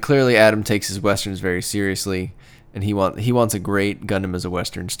 But I mean, clearly Adam takes his westerns very seriously, and he wants a great Gundam as a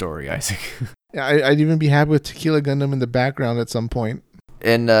western story, Isaac. Yeah, I'd even be happy with Tequila Gundam in the background at some point.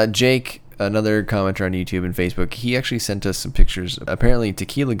 And Jake, another commenter on YouTube and Facebook, he actually sent us some pictures. Apparently,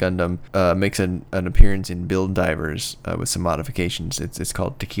 Tequila Gundam makes an appearance in Build Divers with some modifications. It's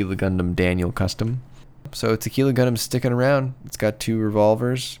called Tequila Gundam Daniel Custom. So Tequila Gundam's sticking around. It's got 2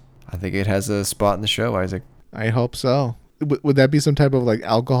 revolvers. I think it has a spot in the show, Isaac. I hope so. Would that be some type of like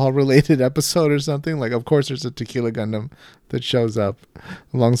alcohol-related episode or something? Like, of course, there's a Tequila Gundam that shows up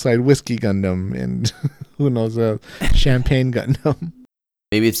alongside Whiskey Gundam and who knows, Champagne Gundam.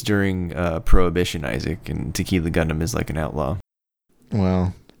 Maybe it's during Prohibition, Isaac, and Tequila Gundam is like an outlaw.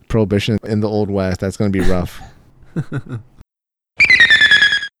 Well, Prohibition in the Old West, that's going to be rough.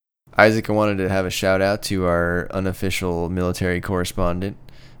 Isaac, I wanted to have a shout out to our unofficial military correspondent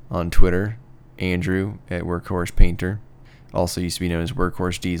on Twitter, Andrew at Workhorse Painter. Also used to be known as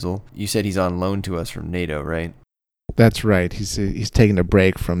Workhorse Diesel. You said he's on loan to us from NATO, right? That's right. He's taking a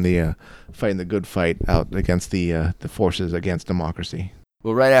break from the fighting the good fight out against the forces against democracy.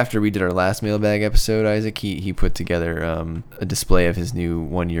 Well, right after we did our last mailbag episode, Isaac, he put together a display of his new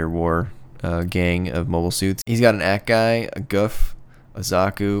 1-year war gang of mobile suits. He's got an AK guy, a Goof, a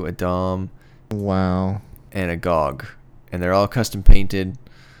Zaku, a Dom, wow, and a GOG, and they're all custom painted.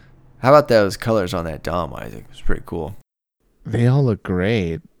 How about those colors on that Dom, Isaac? It's pretty cool. They all look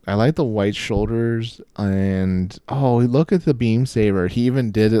great. I like the white shoulders, and look at the beam saber. He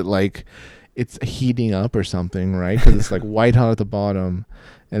even did it like it's heating up or something, right? Because it's like white hot at the bottom,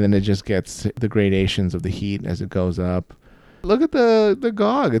 and then it just gets the gradations of the heat as it goes up. Look at the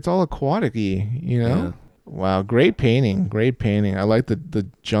GOG. It's all aquatic-y, Yeah. Wow, great painting. I like the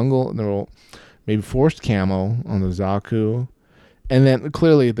jungle, maybe forced camo on the Zaku. And then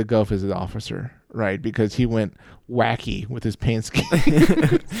clearly the Gulf is an officer, right? Because he went wacky with his paint scheme.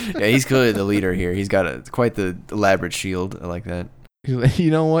 Yeah, he's clearly the leader here. He's got quite the elaborate shield. I like that. He's like, you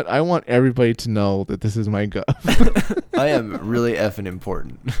know what? I want everybody to know that this is my Gulf. I am really effing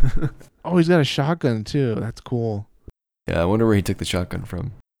important. Oh, he's got a shotgun too. That's cool. Yeah, I wonder where he took the shotgun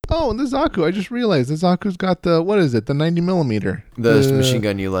from. Oh, and the Zaku. I just realized the Zaku's got the 90 millimeter. The machine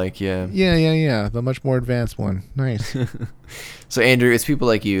gun you like, yeah. Yeah. The much more advanced one. Nice. So, Andrew, it's people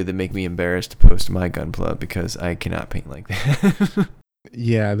like you that make me embarrassed to post my Gunpla because I cannot paint like that.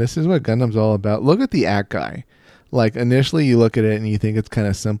 Yeah, this is what Gundam's all about. Look at the AK guy. Like, initially you look at it and you think it's kind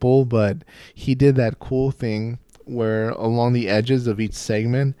of simple, but he did that cool thing where along the edges of each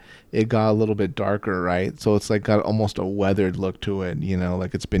segment, it got a little bit darker, right? So it's like got almost a weathered look to it,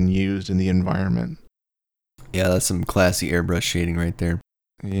 like it's been used in the environment. Yeah, that's some classy airbrush shading right there.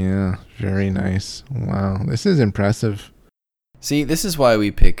 Yeah, very nice. Wow, this is impressive. See, this is why we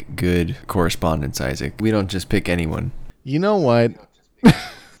pick good correspondents, Isaac. We don't just pick anyone. You know what?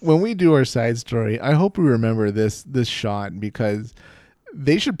 When we do our side story, I hope we remember this shot, because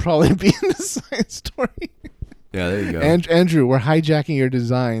they should probably be in the side story. Yeah, there you go. Andrew, we're hijacking your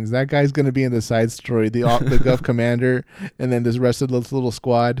designs. That guy's going to be in the side story, the Gov commander, and then this rest of this little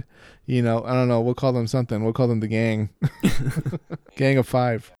squad. I don't know. We'll call them something. We'll call them the gang. Gang of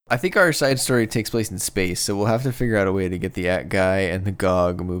 5. I think our side story takes place in space, so we'll have to figure out a way to get the At guy and the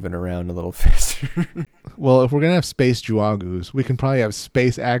Gog moving around a little faster. Well, if we're going to have space Juagus, we can probably have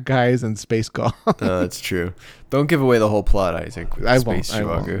space At guys and space Gog. That's true. Don't give away the whole plot, Isaac. I won't.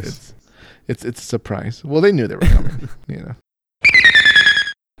 It's a surprise. Well, they knew they were coming.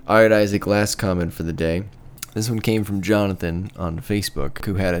 All right, Isaac, last comment for the day. This one came from Jonathan on Facebook,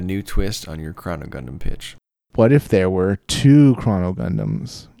 who had a new twist on your Chrono Gundam pitch. What if there were 2 Chrono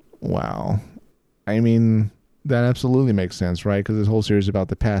Gundams? Wow. I mean, that absolutely makes sense, right? Because this whole series is about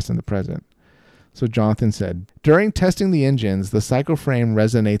the past and the present. So Jonathan said, during testing the engines, the Psycho Frame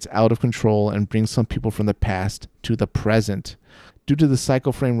resonates out of control and brings some people from the past to the present. Due to the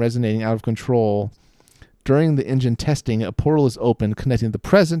Psycho Frame resonating out of control, during the engine testing, a portal is opened connecting the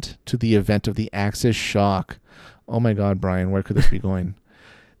present to the event of the Axis shock. Oh my God, Brian, where could this be going?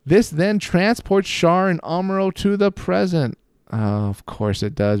 This then transports Char and Amuro to the present. Oh, of course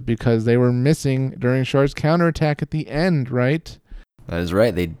it does, because they were missing during Char's counterattack at the end, right? That is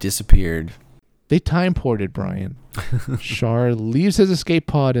right. They disappeared. They time ported, Brian. Char leaves his escape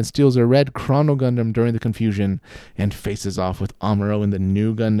pod and steals a red Chrono Gundam during the confusion and faces off with Amuro in the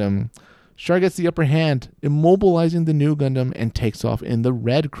new Gundam. Char gets the upper hand, immobilizing the new Gundam, and takes off in the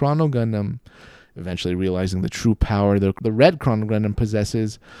red Chrono Gundam. Eventually realizing the true power the red Chrono Gundam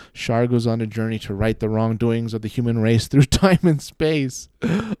possesses, Char goes on a journey to right the wrongdoings of the human race through time and space.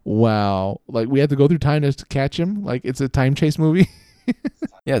 Wow. Like, we have to go through time to catch him? Like, it's a time chase movie?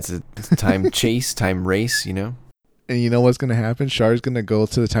 Yeah, it's a time chase, time race, And you know what's going to happen? Char's going to go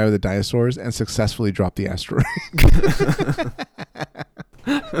to the time of the dinosaurs and successfully drop the asteroid.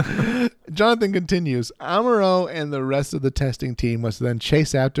 Jonathan continues. Amuro and the rest of the testing team must then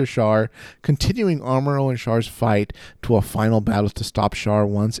chase after Char, continuing Amuro and Char's fight to a final battle to stop Char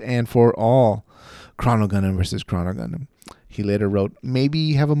once and for all. Chrono Gundam versus Chrono Gundam. He later wrote,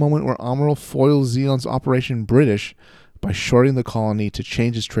 maybe have a moment where Amuro foils Zeon's Operation British by shorting the colony to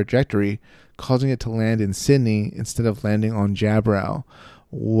change its trajectory, causing it to land in Sydney instead of landing on Jabrow.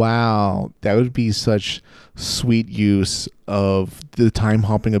 Wow, that would be such sweet use of the time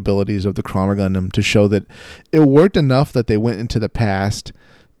hopping abilities of the Chrono Gundam to show that it worked enough that they went into the past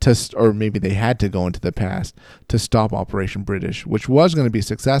or maybe they had to go into the past to stop Operation British, which was going to be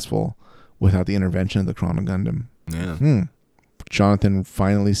successful without the intervention of the Chrono Gundam. Yeah. Jonathan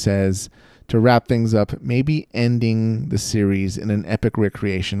finally says, to wrap things up, maybe ending the series in an epic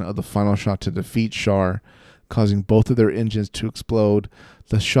recreation of the final shot to defeat Char, causing both of their engines to explode,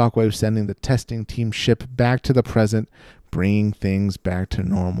 the shockwave sending the testing team ship back to the present, bringing things back to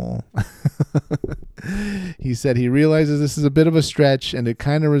normal. He said he realizes this is a bit of a stretch and it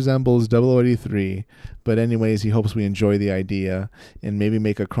kind of resembles 0083, but anyways, he hopes we enjoy the idea and maybe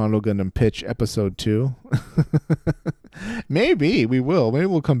make a Chrono Gundam pitch episode 2. Maybe we will. Maybe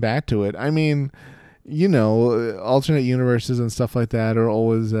we'll come back to it. I mean, alternate universes and stuff like that are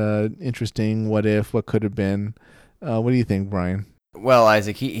always interesting. What if, what could have been. What do you think, Brian? Well,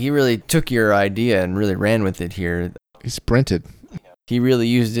 Isaac, he really took your idea and really ran with it here. He sprinted. He really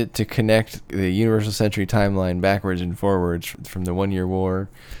used it to connect the Universal Century timeline backwards and forwards from the 1 Year War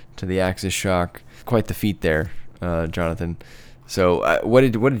to the Axis shock. Quite the feat there, Jonathan. So what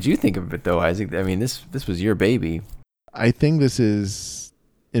did you think of it, though, Isaac? I mean, this was your baby. I think this is,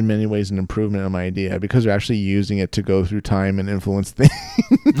 in many ways, an improvement on my idea because they're actually using it to go through time and influence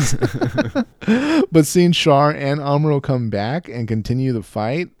things. But seeing Char and Amuro come back and continue the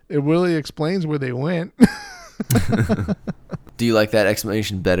fight, it really explains where they went. Do you like that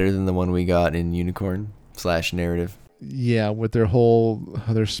explanation better than the one we got in Unicorn / narrative? Yeah, with their whole,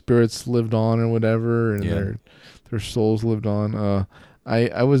 how their spirits lived on or whatever, and their souls lived on.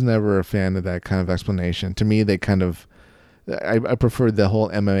 I was never a fan of that kind of explanation. To me, they kind of, I preferred the whole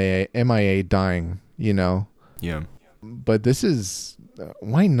MIA dying, Yeah. But this is,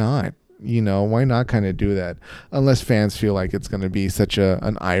 why not? Why not kind of do that? Unless fans feel like it's going to be such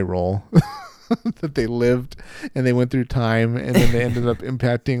an eye roll. that they lived and they went through time and then they ended up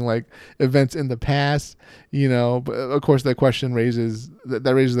impacting like events in the past, but of course that raises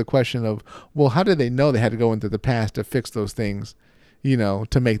the question of, well, how did they know they had to go into the past to fix those things,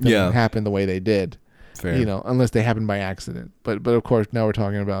 to make them happen the way they did? Fair. Unless they happened by accident. But of course now we're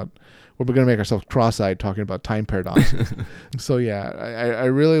talking about, we're going to make ourselves cross-eyed talking about time paradoxes. So yeah, I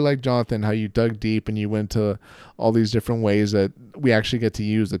really like, Jonathan, how you dug deep and you went to all these different ways that we actually get to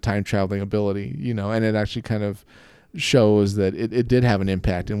use the time traveling ability, and it actually kind of shows that it did have an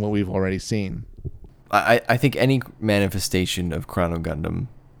impact in what we've already seen. I think any manifestation of Chrono Gundam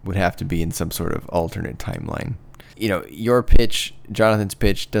would have to be in some sort of alternate timeline. Your pitch, Jonathan's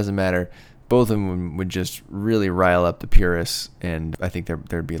pitch, doesn't matter. Both of them would just really rile up the purists, and I think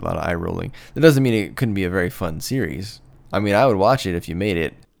there'd be a lot of eye rolling. That doesn't mean it couldn't be a very fun series. I mean, I would watch it if you made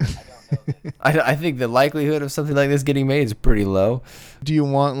it. I think the likelihood of something like this getting made is pretty low. Do you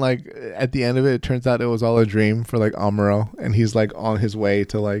want, like, at the end of it turns out it was all a dream for, like, Amuro, and he's, like, on his way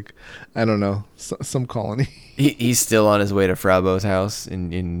to, like, I don't know, some colony? He's still on his way to Fraubo's house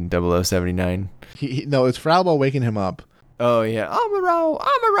in 0079. No, it's Fraubo waking him up. Oh, yeah. Amuro,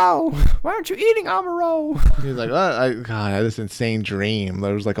 why aren't you eating Amuro? He's like, God, I had this insane dream.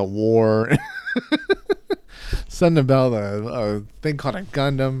 There was like a war. Something about a thing called a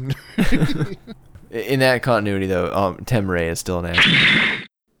Gundam. In that continuity, though, Temray is still an actor.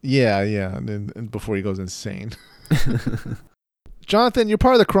 Yeah. And before he goes insane. Jonathan, you're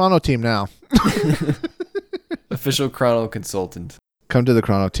part of the Chrono team now. Official Chrono consultant. Come to the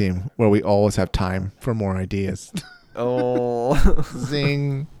Chrono team, where we always have time for more ideas. Oh.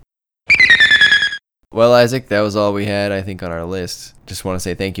 Zing. Well, Isaac, that was all we had, I think, on our list. Just want to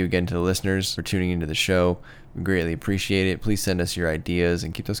say thank you again to the listeners for tuning into the show. We greatly appreciate it. Please send us your ideas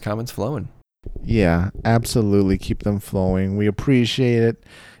and keep those comments flowing. Yeah, absolutely. Keep them flowing. We appreciate it.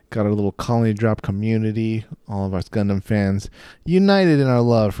 Got our little colony drop community. All of us Gundam fans united in our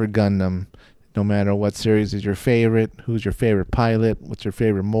love for Gundam. No matter what series is your favorite, who's your favorite pilot, what's your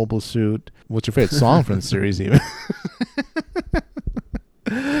favorite mobile suit, what's your favorite song from the series even.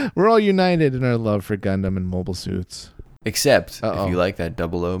 We're all united in our love for Gundam and mobile suits. Except if you like that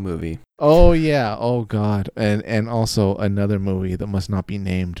 00 movie. Oh, yeah. Oh, God. And also another movie that must not be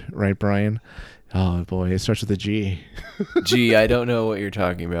named. Right, Brian? Oh, boy. It starts with a G. Gee, I don't know what you're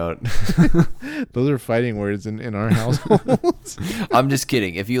talking about. Those are fighting words in our households. I'm just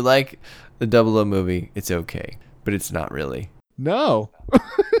kidding. If you like the 00 movie, it's okay. But it's not really. No.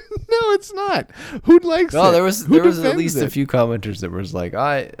 No, it's not. Who likes it? No, there was at least a few commenters that was like,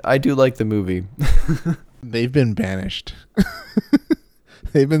 I do like the movie. They've been banished.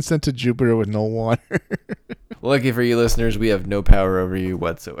 They've been sent to Jupiter with no water. Lucky for you listeners, we have no power over you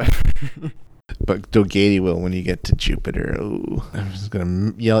whatsoever. But Dogady will when you get to Jupiter. Ooh, I'm just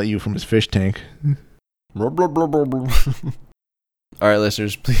going to yell at you from his fish tank. All right,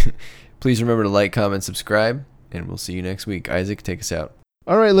 listeners, please remember to like, comment, subscribe, and we'll see you next week. Isaac, take us out.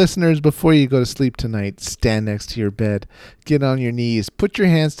 All right, listeners, before you go to sleep tonight, stand next to your bed, get on your knees, put your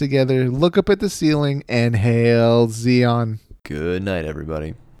hands together, look up at the ceiling, and hail Zeon. Good night,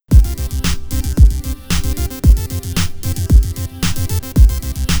 everybody.